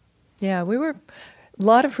we were a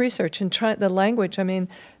lot of research and the language.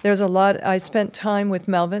 There's a lot. I spent time with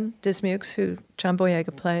Melvin Dismukes, who John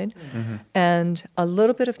Boyega played, and a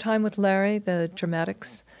little bit of time with Larry, the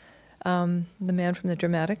dramatics, the man from the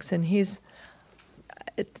dramatics, and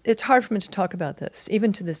it's hard for me to talk about this,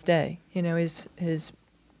 even to this day. He's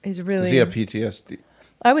really. Does he have PTSD?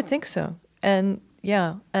 I would think so, and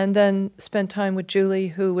and then spent time with Julie,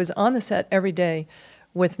 who was on the set every day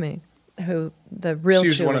with me, the real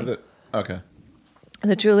Julie. She was one of the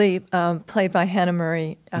The Julie played by Hannah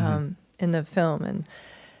Murray in the film,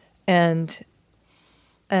 and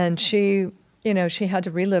she, she had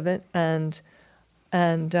to relive it, and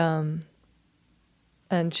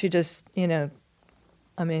she just,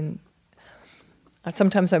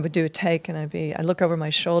 sometimes I would do a take, and I look over my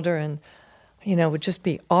shoulder, and it would just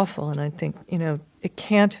be awful, and I think, it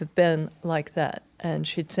can't have been like that, and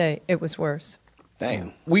she'd say it was worse.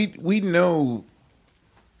 Damn. We know,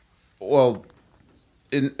 well.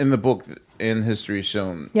 In the book, in history is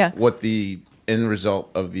shown what the end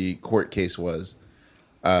result of the court case was.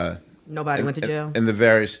 Nobody went to jail. In the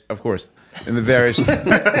various lawsuits.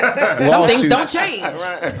 Some things don't change.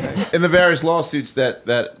 In the various lawsuits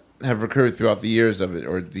that have occurred throughout the years of it,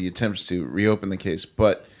 or the attempts to reopen the case.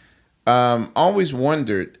 But always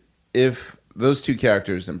wondered if those two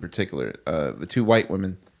characters in particular, the two white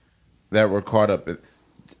women that were caught up in,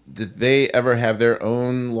 did they ever have their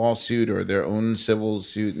own lawsuit or their own civil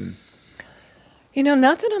suit?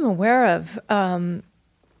 Not that I'm aware of.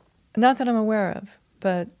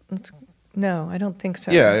 But no, I don't think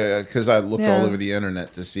so. Yeah, because I looked all over the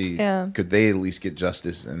internet to see could they at least get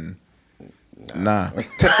justice, and nah.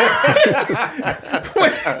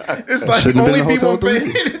 It's like only people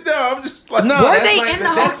paying. No, I'm just like, were they in the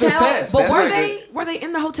hotel? But were they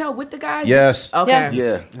in the hotel with the guys? Yes. Okay.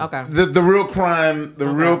 Yeah. Okay. The real crime. The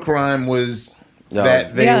real crime was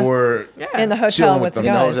that they were in the hotel with the guys.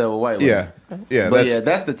 In the hotel with white women. Yeah. But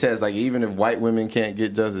that's the test. Like, even if white women can't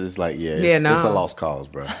get justice, it's like it's a lost cause,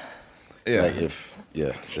 bro. Yeah. Like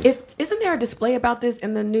Isn't there a display about this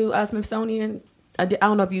in the new Smithsonian? I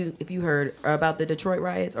don't know if you heard about the Detroit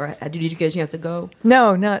riots, or did you get a chance to go?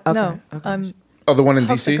 No. Okay. No. The one in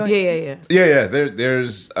DC. Yeah.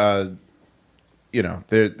 There's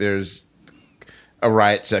there's a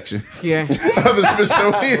riot section. Of the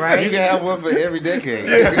Smithsonian. Right. You can have one for every decade.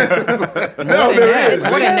 No, there is.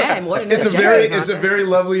 More than that. It's a very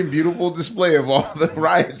lovely and beautiful display of all the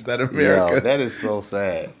riots that America. Yo, that is so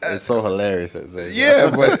sad. It's so hilarious.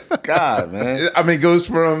 But God, man. It goes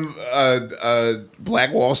from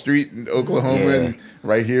Black Wall Street in Oklahoma, and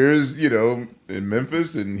right here is in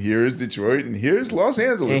Memphis, and here's Detroit, and here's Los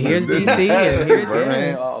Angeles, and here's DC, and here's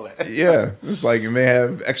Berlin, all that. Yeah, it's like, and they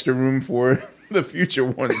have extra room for the future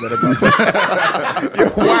ones that are.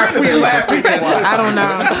 Why are we laughing? I don't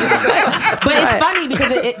know. But it's funny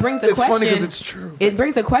because it brings a question. It's funny because it's true. It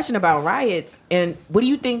brings a question about riots, and what do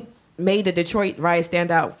you think made the Detroit riot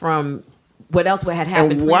stand out from what else had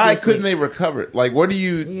happened? And why previously? couldn't they recover it? Like, what do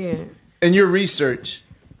you? Yeah. In your research,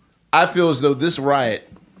 I feel as though this riot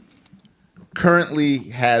currently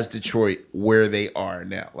has Detroit where they are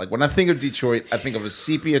now. Like, when I think of Detroit, I think of a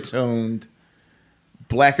sepia-toned,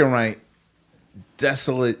 black and white,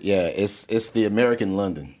 desolate. Yeah, it's the American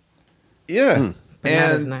London. Yeah.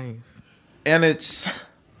 And nice. And it's,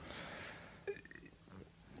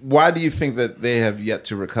 why do you think that they have yet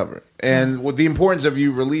to recover? And with the importance of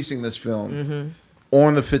you releasing this film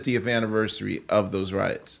on the 50th anniversary of those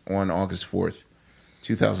riots on August 4th,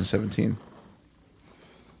 2017.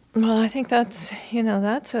 Well, I think that's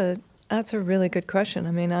a really good question.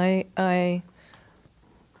 I mean, I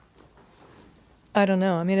don't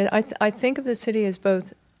know. I mean, I think of the city as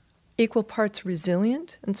both equal parts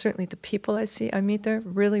resilient, and certainly the people I meet there,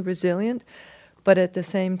 really resilient, but at the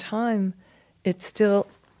same time, it's still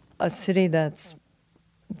a city that's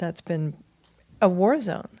been a war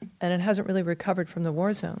zone, and it hasn't really recovered from the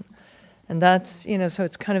war zone. And that's, so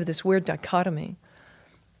it's kind of this weird dichotomy.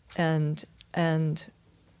 And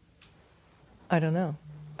I don't know.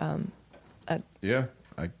 Yeah.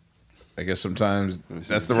 I guess sometimes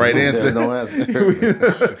that's the right answer. No answer.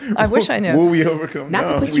 I wish I knew. Will we overcome? Not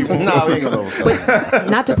to put you. we ain't gonna overcome.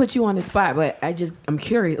 Not to put you on the spot, but I'm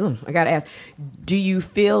curious. I gotta ask: do you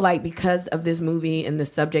feel like because of this movie and the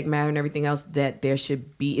subject matter and everything else that there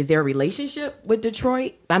should be? Is there a relationship with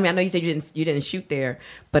Detroit? I mean, I know you said you didn't shoot there,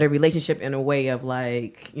 but a relationship in a way of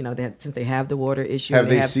like that since they have the water issue, Have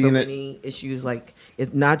they have seen so it? many issues. Like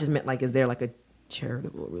it's not just meant like is there like a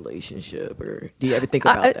charitable relationship, or do you ever think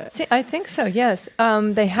about that? See, I think so, yes.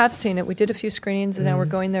 They have seen it. We did a few screenings, and now we're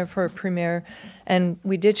going there for a premiere. And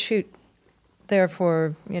we did shoot there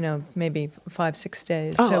for, maybe 5-6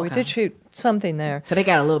 days. Oh, so we okay. did shoot something there. So they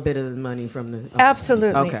got a little bit of the money from the... Okay.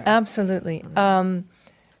 Absolutely, Okay. absolutely. And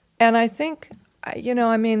I think,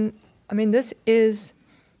 this is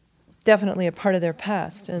definitely a part of their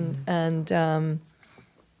past. And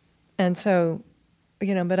so...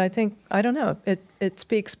 but I think, I don't know, it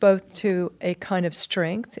speaks both to a kind of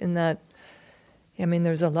strength in that,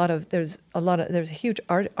 there's a huge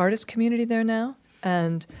artist community there now,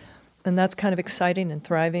 and that's kind of exciting and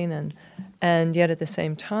thriving, and yet at the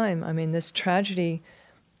same time, this tragedy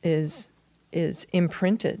is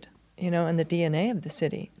imprinted, in the DNA of the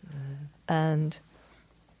city, and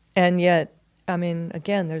yet,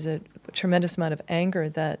 again, there's a tremendous amount of anger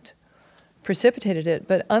that precipitated it,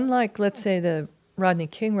 but unlike, let's say, the Rodney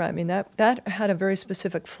King riot, that had a very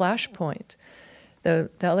specific flashpoint, the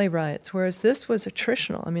LA riots, whereas this was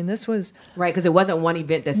attritional. This was... Right, because it wasn't one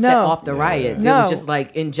event that set off the riots. No. It was just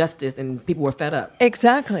like injustice, and people were fed up.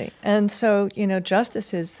 Exactly. And so,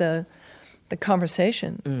 justice is the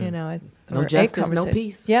conversation, No or a justice, no conversation.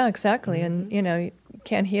 peace. Yeah, exactly. And, you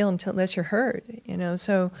can't heal unless you're heard,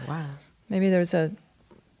 so Wow. maybe there's a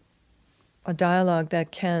dialogue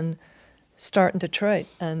that can start in Detroit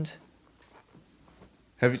and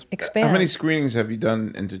expand. How many screenings have you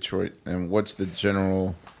done in Detroit, and what's the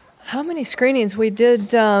general? How many screenings? We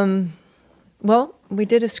did, we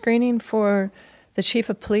did a screening for the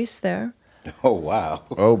chief of police there. Oh, wow.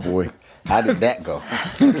 Oh, boy. How did that go?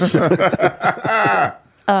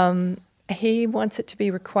 He wants it to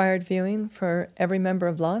be required viewing for every member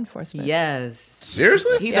of law enforcement. Yes.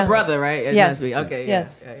 Seriously? He's a brother, right? It Yes. must be. Okay.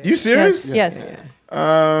 Yes. Yeah. You serious? Yes. Yeah.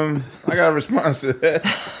 I got a response to that.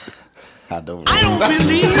 I don't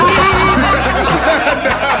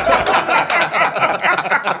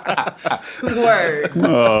Word.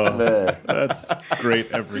 Oh, that's great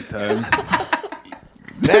every time.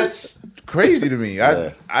 That's crazy to me.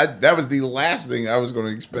 I that was the last thing I was going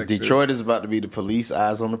to expect. Detroit is about to be the police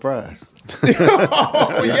eyes on the prize.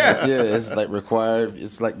 Oh, yes. Yeah, it's like required.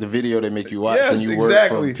 It's like the video they make you watch Yes, when you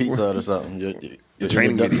exactly. work for Pizza Hut or something. Your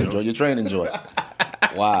training video. joint, your training joint.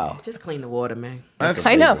 Wow. Just clean the water, man.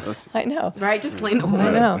 I know. I know. Right? Just clean the water.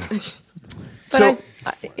 I know. But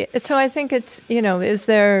so I think it's, is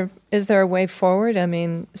there a way forward?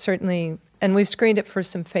 Certainly, and we've screened it for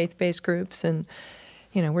some faith-based groups, and,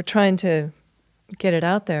 we're trying to get it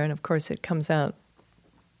out there, and of course it comes out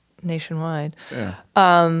nationwide. Yeah.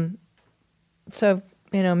 So,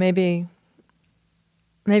 maybe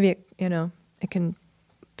it can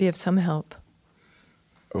be of some help.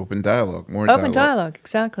 Open dialogue, more Open dialogue,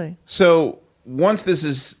 exactly. So once this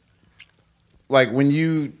is, like when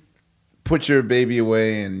you put your baby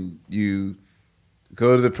away and you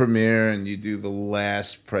go to the premiere and you do the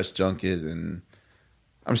last press junket, and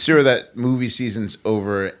I'm sure that movie season's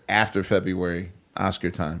over after February, Oscar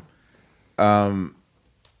time.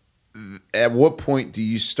 At what point do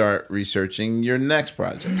you start researching your next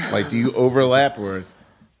project? Like, do you overlap, or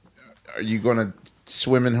are you going to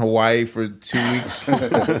swim in Hawaii for 2 weeks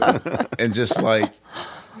and just like,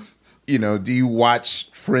 do you watch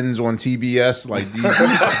Friends on TBS? Like, do you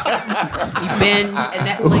binge and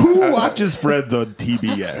Netflix? Who watches Friends on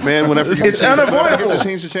TBS? Man, whenever you It's unavoidable. get to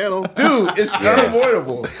change the channel. Dude, it's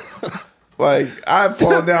unavoidable. Like, I've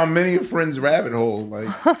fallen down many a Friends rabbit hole. Like,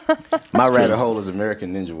 My rabbit hole is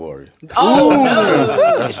American Ninja Warrior. Oh,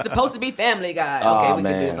 no. It's supposed to be Family Guy. Okay, Oh, we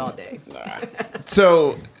man. can do this all day.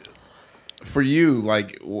 so for you,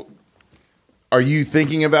 like, are you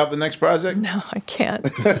thinking about the next project? No, I can't.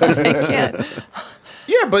 I can't.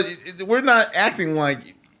 Yeah, but we're not acting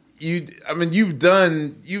like you. I mean,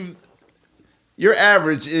 your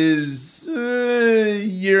average is a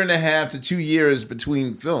year and a half to 2 years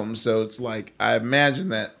between films. So it's like, I imagine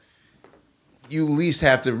that you at least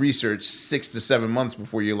have to research 6 to 7 months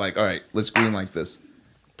before you're like, all right, let's green like this.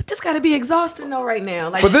 But this got to be exhausting though right now.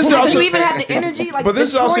 Like, But this is do also- you even have the energy? Like, But this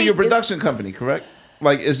is also Detroit your production company, correct?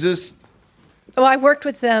 Like, is this? Oh, I worked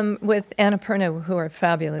with them with Annapurna, who are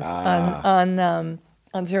fabulous on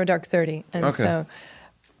Zero Dark 30, and Okay.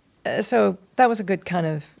 so that was a good kind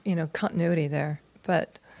of continuity there.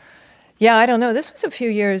 But yeah, I don't know. This was a few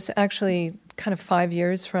years, actually, kind of 5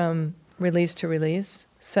 years from release to release.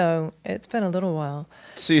 So it's been a little while.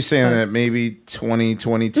 So you're saying that maybe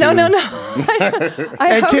 2022? No. And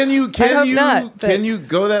I can you not, but- can you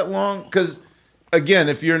go that long? Because again,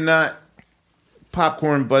 if you're not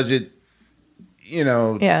popcorn budget,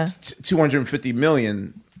 Yeah. 250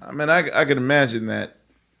 million. I mean, I could imagine that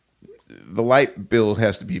the light bill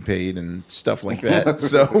has to be paid and stuff like that.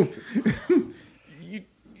 So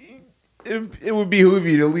it would behoove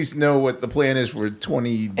you to at least know what the plan is for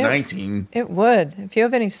 2019. It would. If you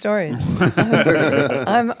have any stories,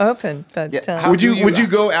 I'm open. But would you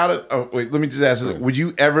go out of? Oh wait, let me just ask. Would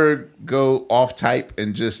you ever go off type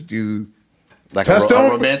and just do like a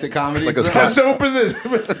romantic comedy, like a touchstone position?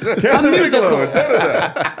 Catherine Bigelow,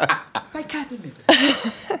 da-da-da. Like Catherine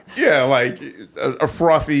Bigelow. Yeah, like a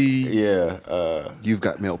frothy. Yeah, You've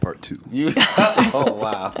Got Mail Part 2. Oh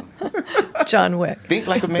wow, John Wick. Think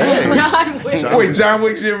like a man. John Wick. Wait, John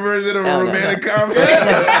Wick's your version of a romantic comedy?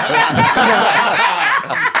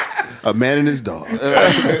 A Man and His Dog.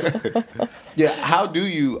 Yeah, how do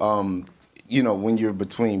you, when you're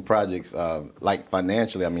between projects, like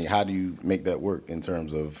financially? I mean, how do you make that work in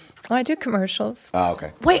terms of? I do commercials. Oh,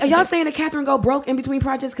 okay. Wait, are y'all saying that Catherine go broke in between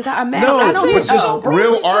projects? Because I imagine No, I don't it's just know.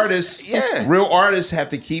 real artists. Real artists have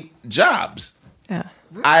to keep jobs. Yeah.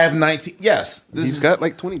 I have 19. Yes, He's got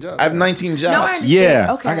like 20 jobs. I have 19 jobs. No, I understand.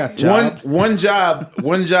 Yeah, Okay. I got jobs. One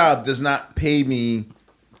job does not pay me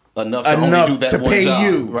Enough to only do that to one pay job.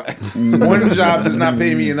 you. Right. One job does not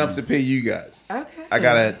pay me enough to pay you guys. Okay. I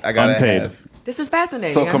gotta Unpaid. have. This is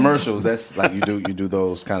fascinating. So commercials, that's like you do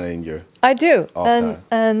those kind of in your. I do, Off time.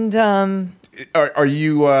 and Are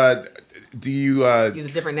you? Do you? Use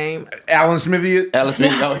a different name. Alan Smithy? Alice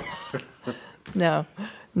Smith. no,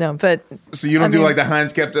 but So you don't I do mean- like the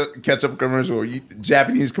Heinz ketchup commercial or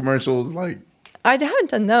Japanese commercials like. I haven't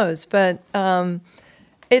done those, but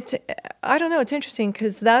it's, I don't know, it's interesting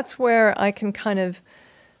because that's where I can kind of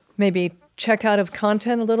maybe check out of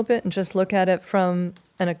content a little bit and just look at it from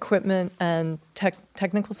an equipment and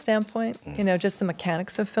technical standpoint, just the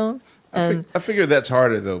mechanics of film. And I figure that's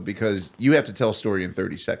harder though because you have to tell a story in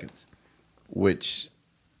 30 seconds, which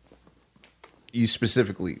you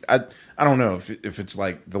specifically. I don't know if it's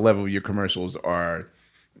like the level of your commercials are,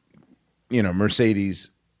 Mercedes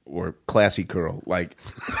or Classy Curl. Like,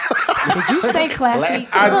 Did you say classy?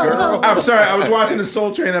 I'm sorry. I was watching the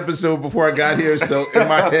Soul Train episode before I got here, so in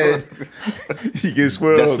my head, he gets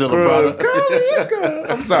squirrel. That's still a product. Curl.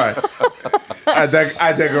 I'm sorry.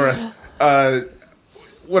 I digress.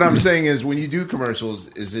 What I'm saying is, when you do commercials,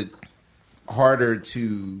 is it harder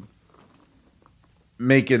to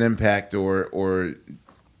make an impact or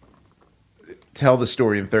tell the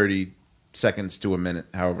story in 30 seconds to a minute,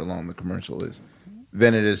 however long the commercial is,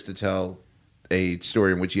 than it is to tell a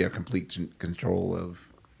story in which you have complete control of?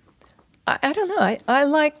 I don't know. I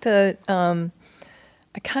like the,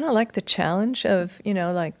 I kind of like the challenge of,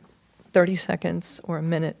 like 30 seconds or a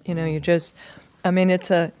minute. You just, I mean, it's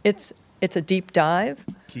a deep dive.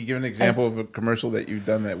 Can you give an example of a commercial that you've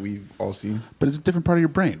done that we've all seen? But it's a different part of your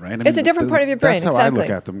brain, right? It's a different part of your brain, That's how I exactly. look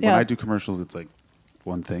at them. Yeah. When I do commercials, it's like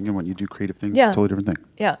one thing, and when you do creative things, Yeah. it's a totally different thing.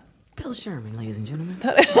 Yeah. Bill Sherman, ladies and gentlemen.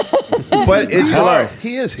 But it's hard.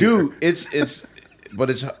 He is here. Dude, it's It's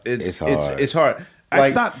hard. It's hard. It's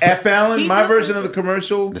Like not- at Fallon, my version of the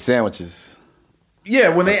commercial. The sandwiches. Yeah,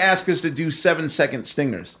 when they ask us to do 7-second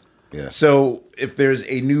stingers. Yeah. So if there's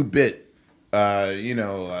a new bit,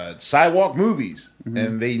 sidewalk movies,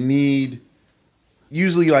 and they need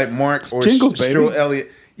usually like Mark or Jingles, baby. Stroll Elliott.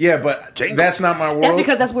 Yeah, but that's not my world. That's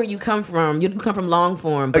because that's where you come from. You come from long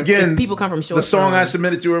form. But Again, people come from short the song form. I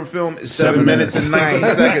submitted to her film is 7 minutes and 19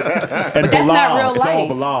 seconds. And that's not real it's all life.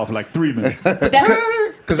 Bilal for like 3 minutes. But that's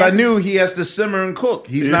Because I knew he has to simmer and cook.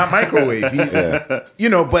 He's not microwave.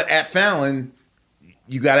 But at Fallon,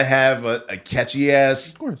 you got to have a catchy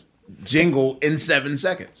ass jingle in 7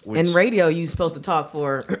 seconds. Which, in radio, you're supposed to talk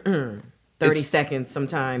for 30 seconds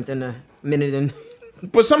sometimes and a minute and.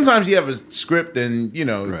 but sometimes you have a script and,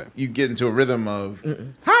 you get into a rhythm of,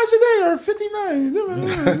 how's your day? Or 59.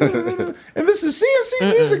 And this is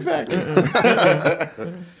CNC Music Factory.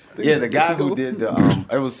 Yeah, the guy who did the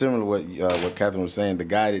it was similar to what Catherine was saying. The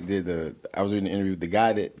guy that did I was reading the interview. The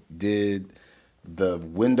guy that did the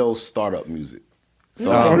Windows startup music.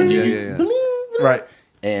 So Oh, when you yeah, get yeah. bling, bling, Right.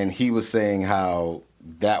 and he was saying how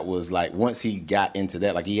that was like once he got into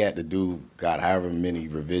that, like he had to do however many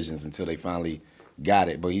revisions until they finally got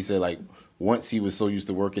it. But he said like once he was so used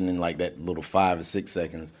to working in like that little 5 or 6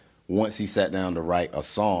 seconds, once he sat down to write a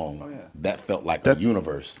song, that felt like a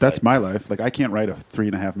universe. That's my life. Like I can't write a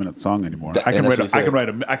 3.5 minute song anymore. I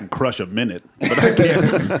can crush a minute, but I can't.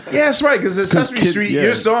 Yeah, that's right. Because at Sesame kids, Street,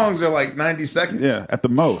 your songs are like 90 seconds. Yeah, at the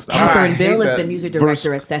most. Catherine Bill is the music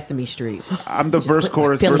director at Sesame Street. I'm the verse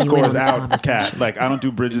chorus out cat. Like I don't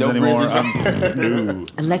do bridges anymore. No.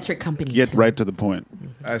 Electric Company. Get right to the point.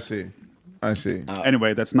 I see.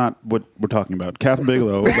 Anyway, that's not what we're talking about. Catherine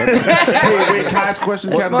Bigelow. Wait, can I ask a question?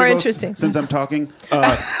 What's Catherine more Bigelow, interesting? Since I'm talking,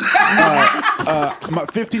 my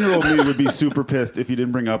 15-year-old me would be super pissed if you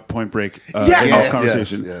didn't bring up Point Break in this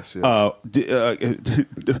conversation. Yes.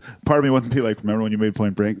 Part of me wants to be like, remember when you made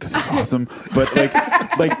Point Break? Because it's awesome. But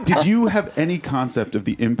like, did you have any concept of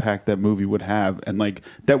the impact that movie would have? And like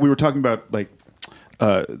that we were talking about, like.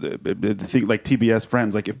 The thing like TBS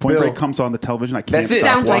Friends, like if Point Break comes on the television, I can't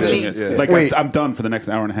stop watching it. Yeah. Like I'm done for the next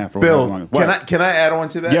hour and a half. Or Bill, long. can I add on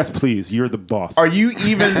to that? Yes, please. You're the boss. Are you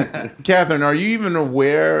even, Catherine? Are you even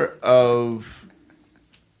aware of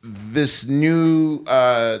this new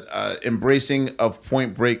embracing of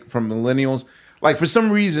Point Break from millennials? Like for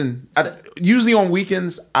some reason, usually on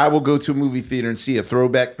weekends, I will go to a movie theater and see a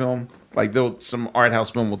throwback film, like some art house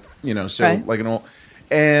film with show like an old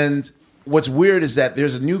and. What's weird is that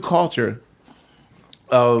there's a new culture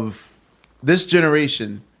of this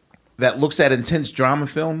generation that looks at intense drama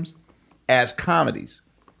films as comedies.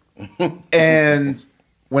 And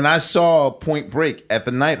when I saw Point Break at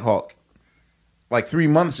the Nighthawk like 3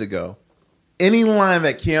 months ago, any line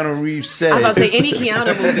that Keanu Reeves said... I was about to say, any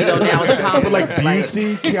Keanu movie though now is a comedy. But like, do you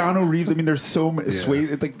see Keanu Reeves? I mean, there's so many...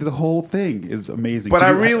 Like, the whole thing is amazing. But I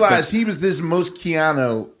realized he was this most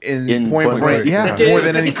Keanu in Point Break. Yeah. Dude, more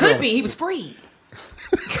than any he could film. be. He was free.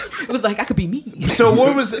 It was like, I could be me. So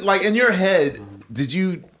what was it like in your head? Did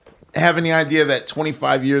you have any idea that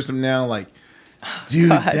 25 years from now, like, dude,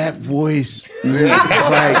 that voice, it's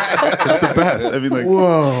like it's the best. I mean, like,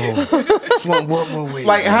 whoa. Just want one more week.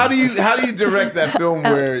 Like, how do you direct that film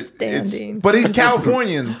where it's? But he's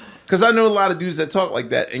Californian, because I know a lot of dudes that talk like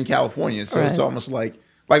that in California. So it's almost like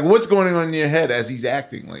what's going on in your head as he's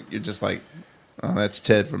acting? Like you're just like, oh, that's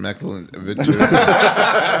Ted from Excellent Adventure.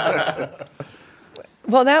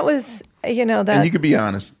 Well, that was, that. And you could be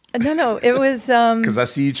honest. No, it was... Because I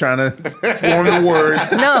see you trying to form the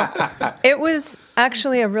words. No, it was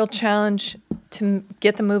actually a real challenge to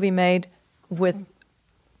get the movie made with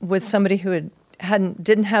somebody who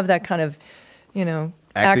didn't have that kind of, acting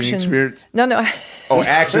action experience. No. Oh,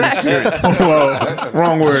 action experience. Whoa,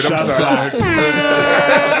 wrong word. I'm sorry.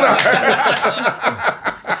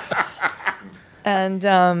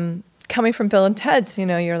 And coming from Bill and Ted's,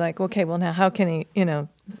 you're like, okay, well now how can he, it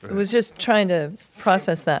was just trying to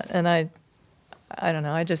process that, and I don't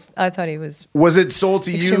know. I thought he was. Was it sold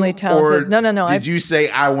to you, extremely talented. or no? Did you say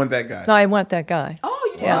I want that guy? No, I want that guy.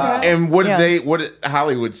 Oh, yeah. Wow. And what did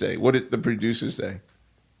Hollywood say? What did the producers say?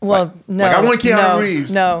 Well, no. Like I want Keanu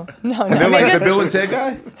Reeves. No. And they're like the Bill and Ted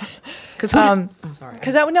guy. Because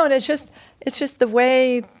it's just the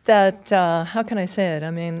way that how can I say it?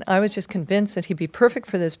 I mean, I was just convinced that he'd be perfect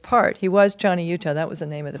for this part. He was Johnny Utah. That was the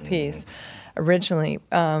name of the piece originally,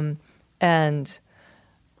 and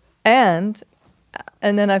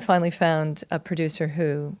then I finally found a producer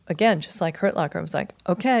who, again, just like Hurt Locker, was like,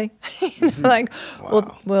 okay, like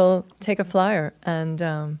we'll take a flyer,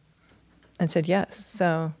 and said yes.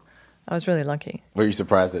 So I was really lucky. Were you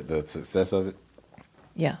surprised at the success of it?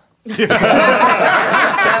 Yeah.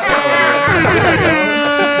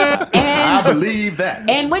 I believe that.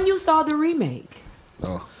 And when you saw the remake,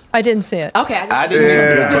 I didn't see it. okay, I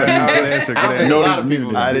didn't. Good answer. A lot of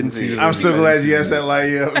people. I didn't see it. I'm so glad you asked that.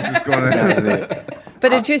 Like, I was just going to. But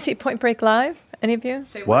did you see Point Break live? Any of you?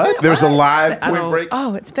 What? There's a live Point Break.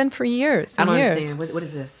 Oh, it's been for years. I And don't years. understand. What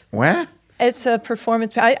is this? What? It's a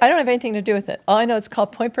performance. I don't have anything to do with it. All I know it's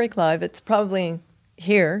called Point Break Live. It's probably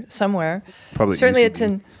here somewhere. Probably certainly UCB. it's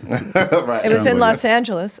in. Right. It was in Los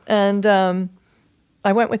Angeles, and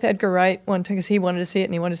I went with Edgar Wright one time because he wanted to see it,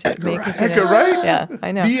 and he wanted to see it with me. Edgar Wright? Yeah,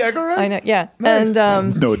 I know. The Edgar Wright? I know. Yeah, Nice.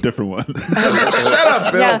 and No, a different one. Shut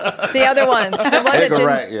up, Bill. yeah, the other one, the one that Edgar didn't.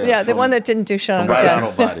 Wright, yeah, the from- one that didn't do Shaun of the Right Dead.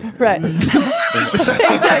 Arnold Body. Right.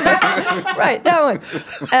 Exactly. Right, that one.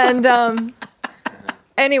 And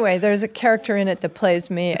anyway, there's a character in it that plays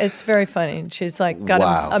me. It's very funny. She's like got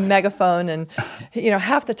Wow. a megaphone, and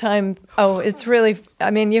half the time, it's really. I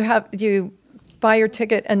mean, you buy your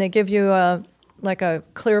ticket and they give you a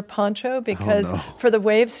clear poncho because for the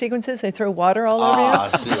wave sequences they throw water all over you. Ah,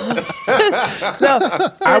 shit.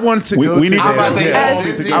 I want to go. We need to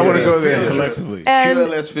I want to go there collectively. And-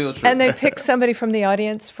 field trip. And they pick somebody from the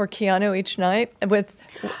audience for Keanu each night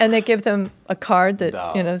and they give them a card that,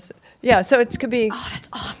 yeah, so it could be. Oh, that's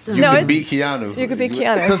awesome. You can beat Keanu. You could be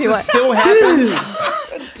Keanu. Does if you this want. still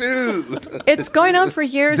happen? Dude. It's going on for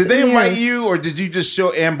years. Did they and invite years. you, or did you just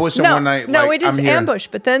show ambush them one night? No, like, we just I'm here? ambushed.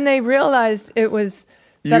 But then they realized it was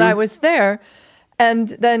that You? I was there. And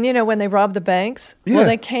then, when they robbed the banks, Yeah.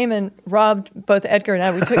 they came and robbed both Edgar and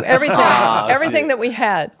I. We took everything, everything that we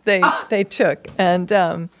had. They took, and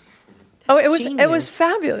it was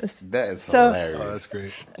fabulous. That is So- hilarious. Oh, that's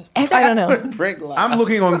great. I don't know. I'm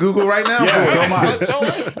looking on Google right now. Yeah, so am I.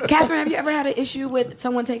 Catherine, have you ever had an issue with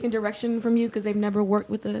someone taking direction from you because they've never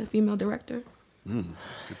worked with a female director? Good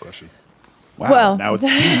question. Wow. Well- now it's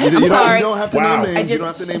deep. You sorry. don't have to Wow. name names. I You don't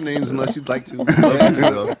just- have to name names unless you'd like to. We'd love you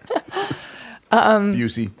to, though.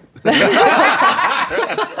 Busey.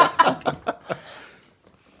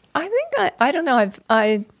 I think I don't know.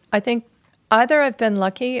 I think either I've been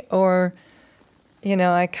lucky or,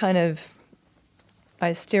 I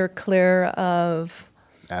steer clear of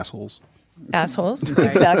Assholes. assholes.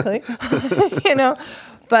 Exactly.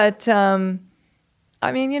 But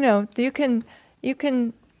you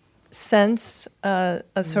can sense a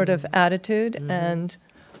sort of attitude, and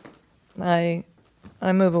I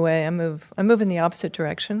move away. I move in the opposite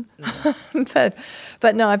direction. but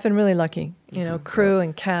no, I've been really lucky. Crew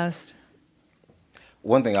and cast.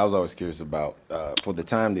 One thing I was always curious about, for the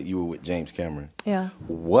time that you were with James Cameron, Yeah.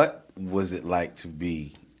 what was it like to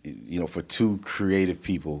be, for two creative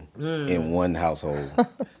people in one household?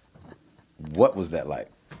 What was that like?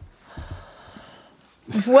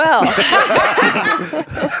 Well,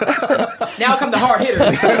 Now come the hard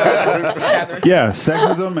hitters. Catherine. Yeah,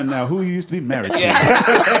 sexism, and now who you used to be married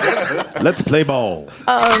to. Let's play ball.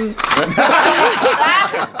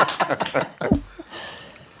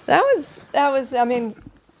 that was. I mean,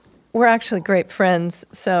 we're actually great friends.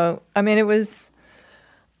 So I mean, it was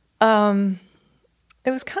kind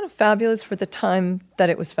of fabulous for the time that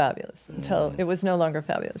it was fabulous until it was no longer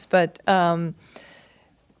fabulous. But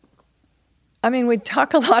I mean, we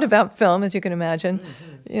talk a lot about film, as you can imagine.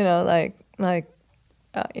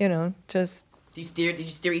 Just. Did you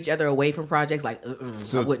steer each other away from projects? Like, I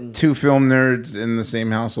So wouldn't. two film nerds in the same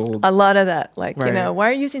household. A lot of that, like, Right. why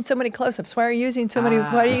are you using so many close-ups? Why are you using so many?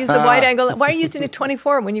 Why do you use a wide angle? Why are you using a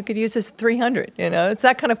 24 when you could use this 300? It's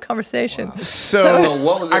that kind of conversation. So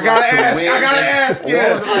what was it I gotta like to ask. win? I gotta ask.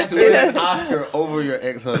 What was it like to win an Oscar over your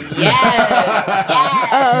ex-husband?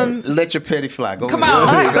 Let your petty fly. Go Come ahead.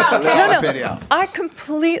 on. Let your petty out. I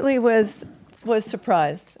completely was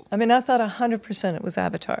surprised. I mean, I thought 100% it was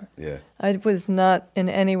Avatar. Yeah. I was not in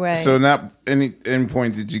any way. So not any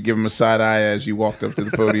point did you give him a side eye as you walked up to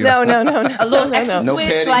the podium? No. A little extra No switch,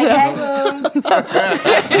 petty. like headroom.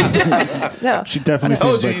 No. She definitely I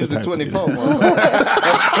told seems you like use the type to do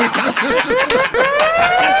 24.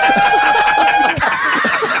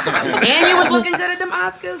 And you was looking good at them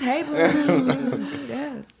Oscars. Hey, boo.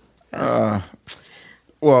 Yes.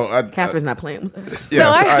 Well, Catherine's not playing with us.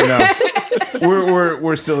 yes, I know.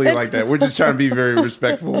 We're silly like that. We're just trying to be very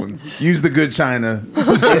respectful and use the good china.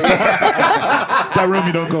 That room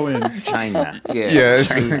you don't go in. China. Yeah,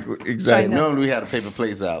 China. exactly. Normally we had a paper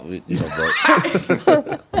plates out, but we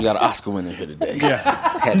got an Oscar winner here today.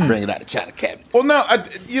 Yeah. Had to bring it out of China cabinet. Well, no,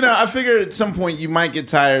 I figure at some point you might get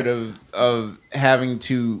tired of having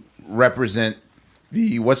to represent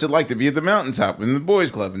the what's it like to be at the mountaintop in the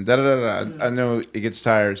boys club and da da da da. I know it gets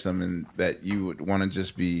tiresome and that you would want to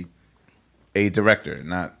just be a director,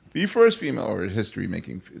 not the first female or history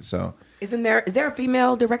making. So Is there a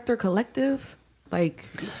female director collective? Like,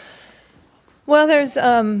 Well, there's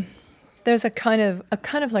a kind of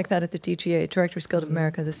like that at the DGA, Directors Guild of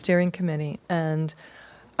America, the steering committee, and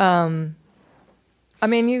I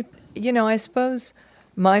mean, I suppose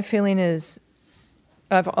my feeling is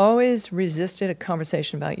I've always resisted a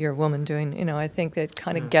conversation about you're a woman doing, I think that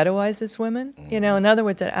kind of ghettoizes women, in other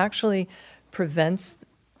words, it actually prevents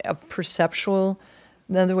a perceptual,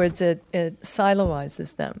 in other words, it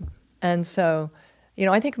siloizes them, and so.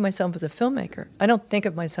 I think of myself as a filmmaker. I don't think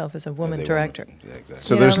of myself as a woman director. Yeah, exactly.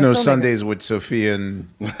 So I'm there's a no filmmaker. Sundays with Sophia and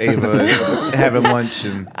Ava having lunch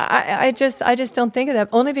and I just don't think of that.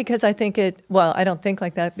 Only because I think I don't think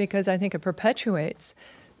like that because I think it perpetuates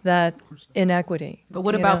that inequity. but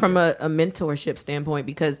what about from a mentorship standpoint?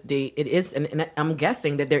 Because it is, and I'm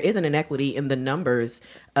guessing that there is an inequity in the numbers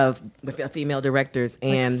of female directors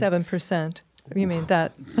and 7%? You mean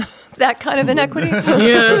that kind of inequity?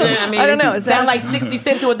 Yeah, I mean, I don't know. It sounds like 60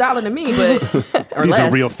 cents to $1 to me, but or These less.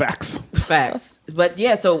 are real facts. Facts. But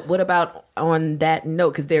yeah, so what about on that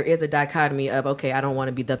note? Because there is a dichotomy of, okay, I don't want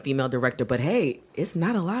to be the female director, but hey, it's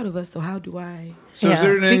not a lot of us, so how do I? So is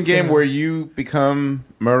there an end game where you become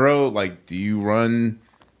Murrow? Like, do you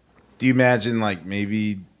imagine like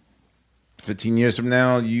maybe 15 years from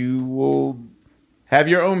now you will have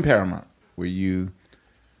your own Paramount where you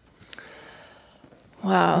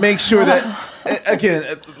make sure that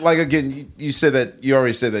again you said that you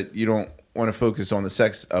already said that you don't want to focus on the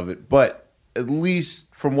sex of it, but at least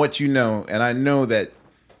from what you know, and I know that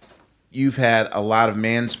you've had a lot of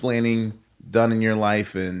mansplaining done in your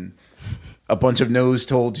life and a bunch of no's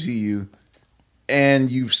told to you, and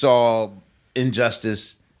you saw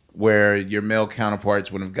injustice where your male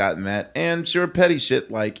counterparts wouldn't have gotten that, and sure, petty shit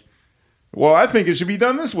like, well, I think it should be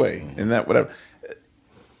done this way, and that whatever.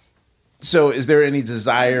 So is there any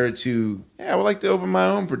desire to, I would like to open my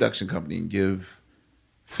own production company and give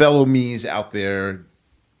fellow me's out there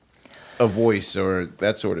a voice or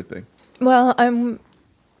that sort of thing? Well, I'm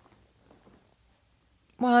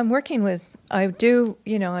working with,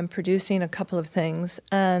 I'm producing a couple of things,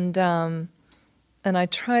 and I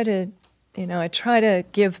try to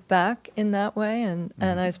give back in that way, and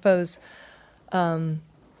I suppose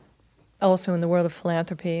also in the world of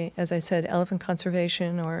philanthropy, as I said, elephant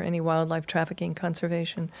conservation or any wildlife trafficking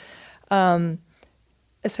conservation. So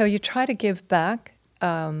you try to give back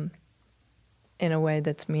in a way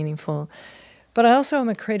that's meaningful. But I also am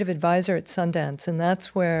a creative advisor at Sundance, and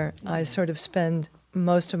that's where I sort of spend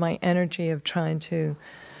most of my energy of trying to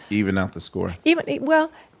even out the score.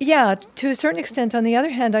 Well, yeah, to a certain extent. On the other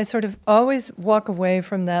hand, I sort of always walk away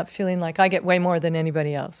from that feeling like I get way more than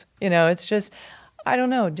anybody else. It's just, I don't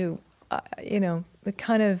know, the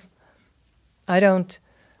kind of, I don't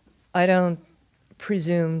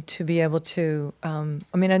presume to be able to, I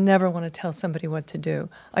never want to tell somebody what to do.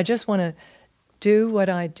 I just want to do what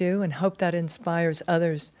I do and hope that inspires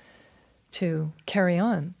others to carry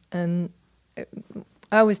on. And I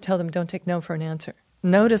always tell them, don't take no for an answer.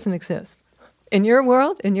 No doesn't exist. In your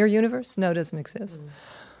world, in your universe, no doesn't exist.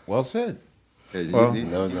 Well said. He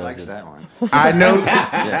likes that one. I know.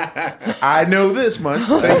 I know this much.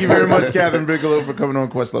 Thank you very much, Kathryn Bigelow, for coming on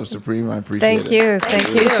Questlove Supreme. I appreciate it.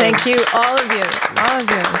 Thank you, all of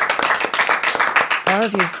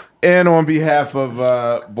you. And on behalf of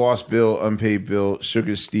Boss Bill, Unpaid Bill,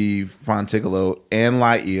 Sugar Steve, Fonticolo, and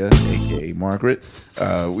Laia, a.k.a. Margaret,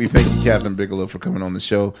 we thank you, Kathryn Bigelow, for coming on the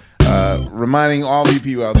show. Reminding all you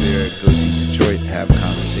people out there, go see Detroit, have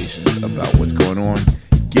conversations about what's going on.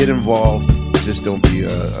 Get involved. Just don't be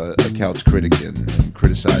a couch critic and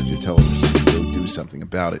criticize your television. Go do something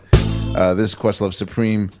about it. This is Questlove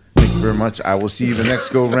Supreme. Thank you very much. I will see you the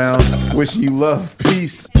next go round. Wishing you love,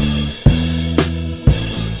 peace.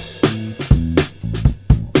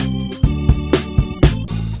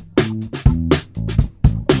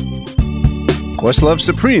 Questlove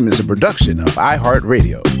Supreme is a production of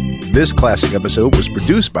iHeartRadio. This classic episode was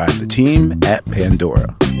produced by the team at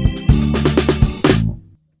Pandora.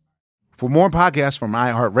 For more podcasts from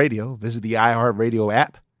iHeartRadio, visit the iHeartRadio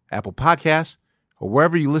app, Apple Podcasts, or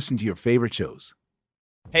wherever you listen to your favorite shows.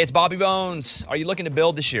 Hey, it's Bobby Bones. Are you looking to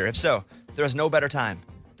build this year? If so, there is no better time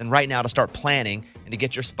than right now to start planning and to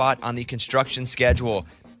get your spot on the construction schedule.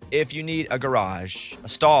 If you need a garage, a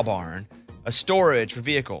stall barn, a storage for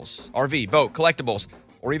vehicles, RV, boat, collectibles,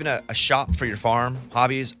 or even a shop for your farm,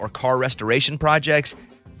 hobbies, or car restoration projects,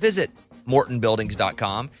 visit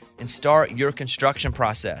MortonBuildings.com and start your construction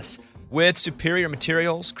process. With superior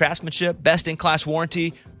materials, craftsmanship, best-in-class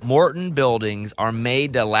warranty, Morton Buildings are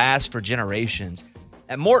made to last for generations.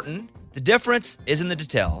 At Morton, the difference is in the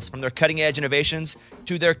details. From their cutting-edge innovations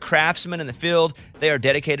to their craftsmen in the field, they are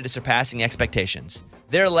dedicated to surpassing expectations.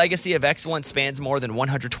 Their legacy of excellence spans more than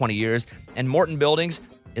 120 years, and Morton Buildings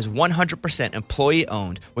is 100%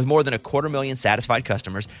 employee-owned with more than 250,000 satisfied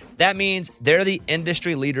customers. That means they're the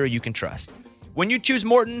industry leader you can trust. When you choose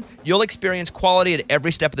Morton, you'll experience quality at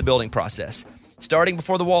every step of the building process, starting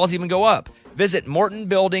before the walls even go up. Visit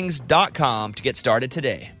MortonBuildings.com to get started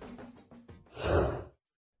today.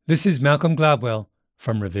 This is Malcolm Gladwell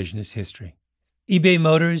from Revisionist History. eBay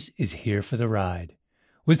Motors is here for the ride.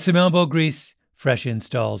 With some elbow grease, fresh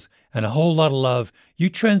installs, and a whole lot of love, you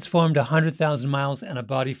transformed 100,000 miles and a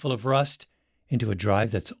body full of rust into a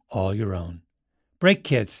drive that's all your own. Brake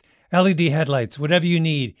kits, LED headlights, whatever you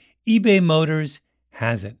need, eBay Motors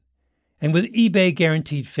has it. And with eBay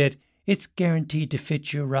Guaranteed Fit, it's guaranteed to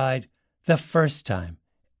fit your ride the first time,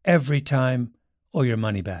 every time, or your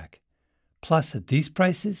money back. Plus, at these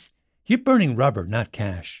prices, you're burning rubber, not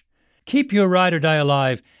cash. Keep your ride or die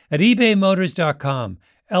alive at ebaymotors.com.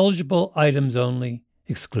 Eligible items only.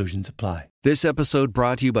 Exclusions apply. This episode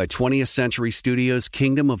brought to you by 20th Century Studios'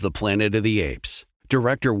 Kingdom of the Planet of the Apes.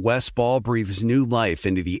 Director Wes Ball breathes new life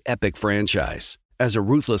into the epic franchise. As a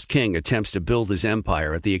ruthless king attempts to build his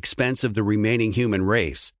empire at the expense of the remaining human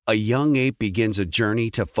race, a young ape begins a journey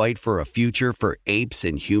to fight for a future for apes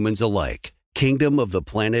and humans alike. Kingdom of the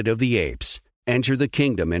Planet of the Apes. Enter the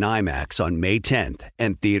kingdom in IMAX on May 10th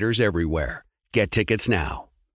and theaters everywhere. Get tickets now.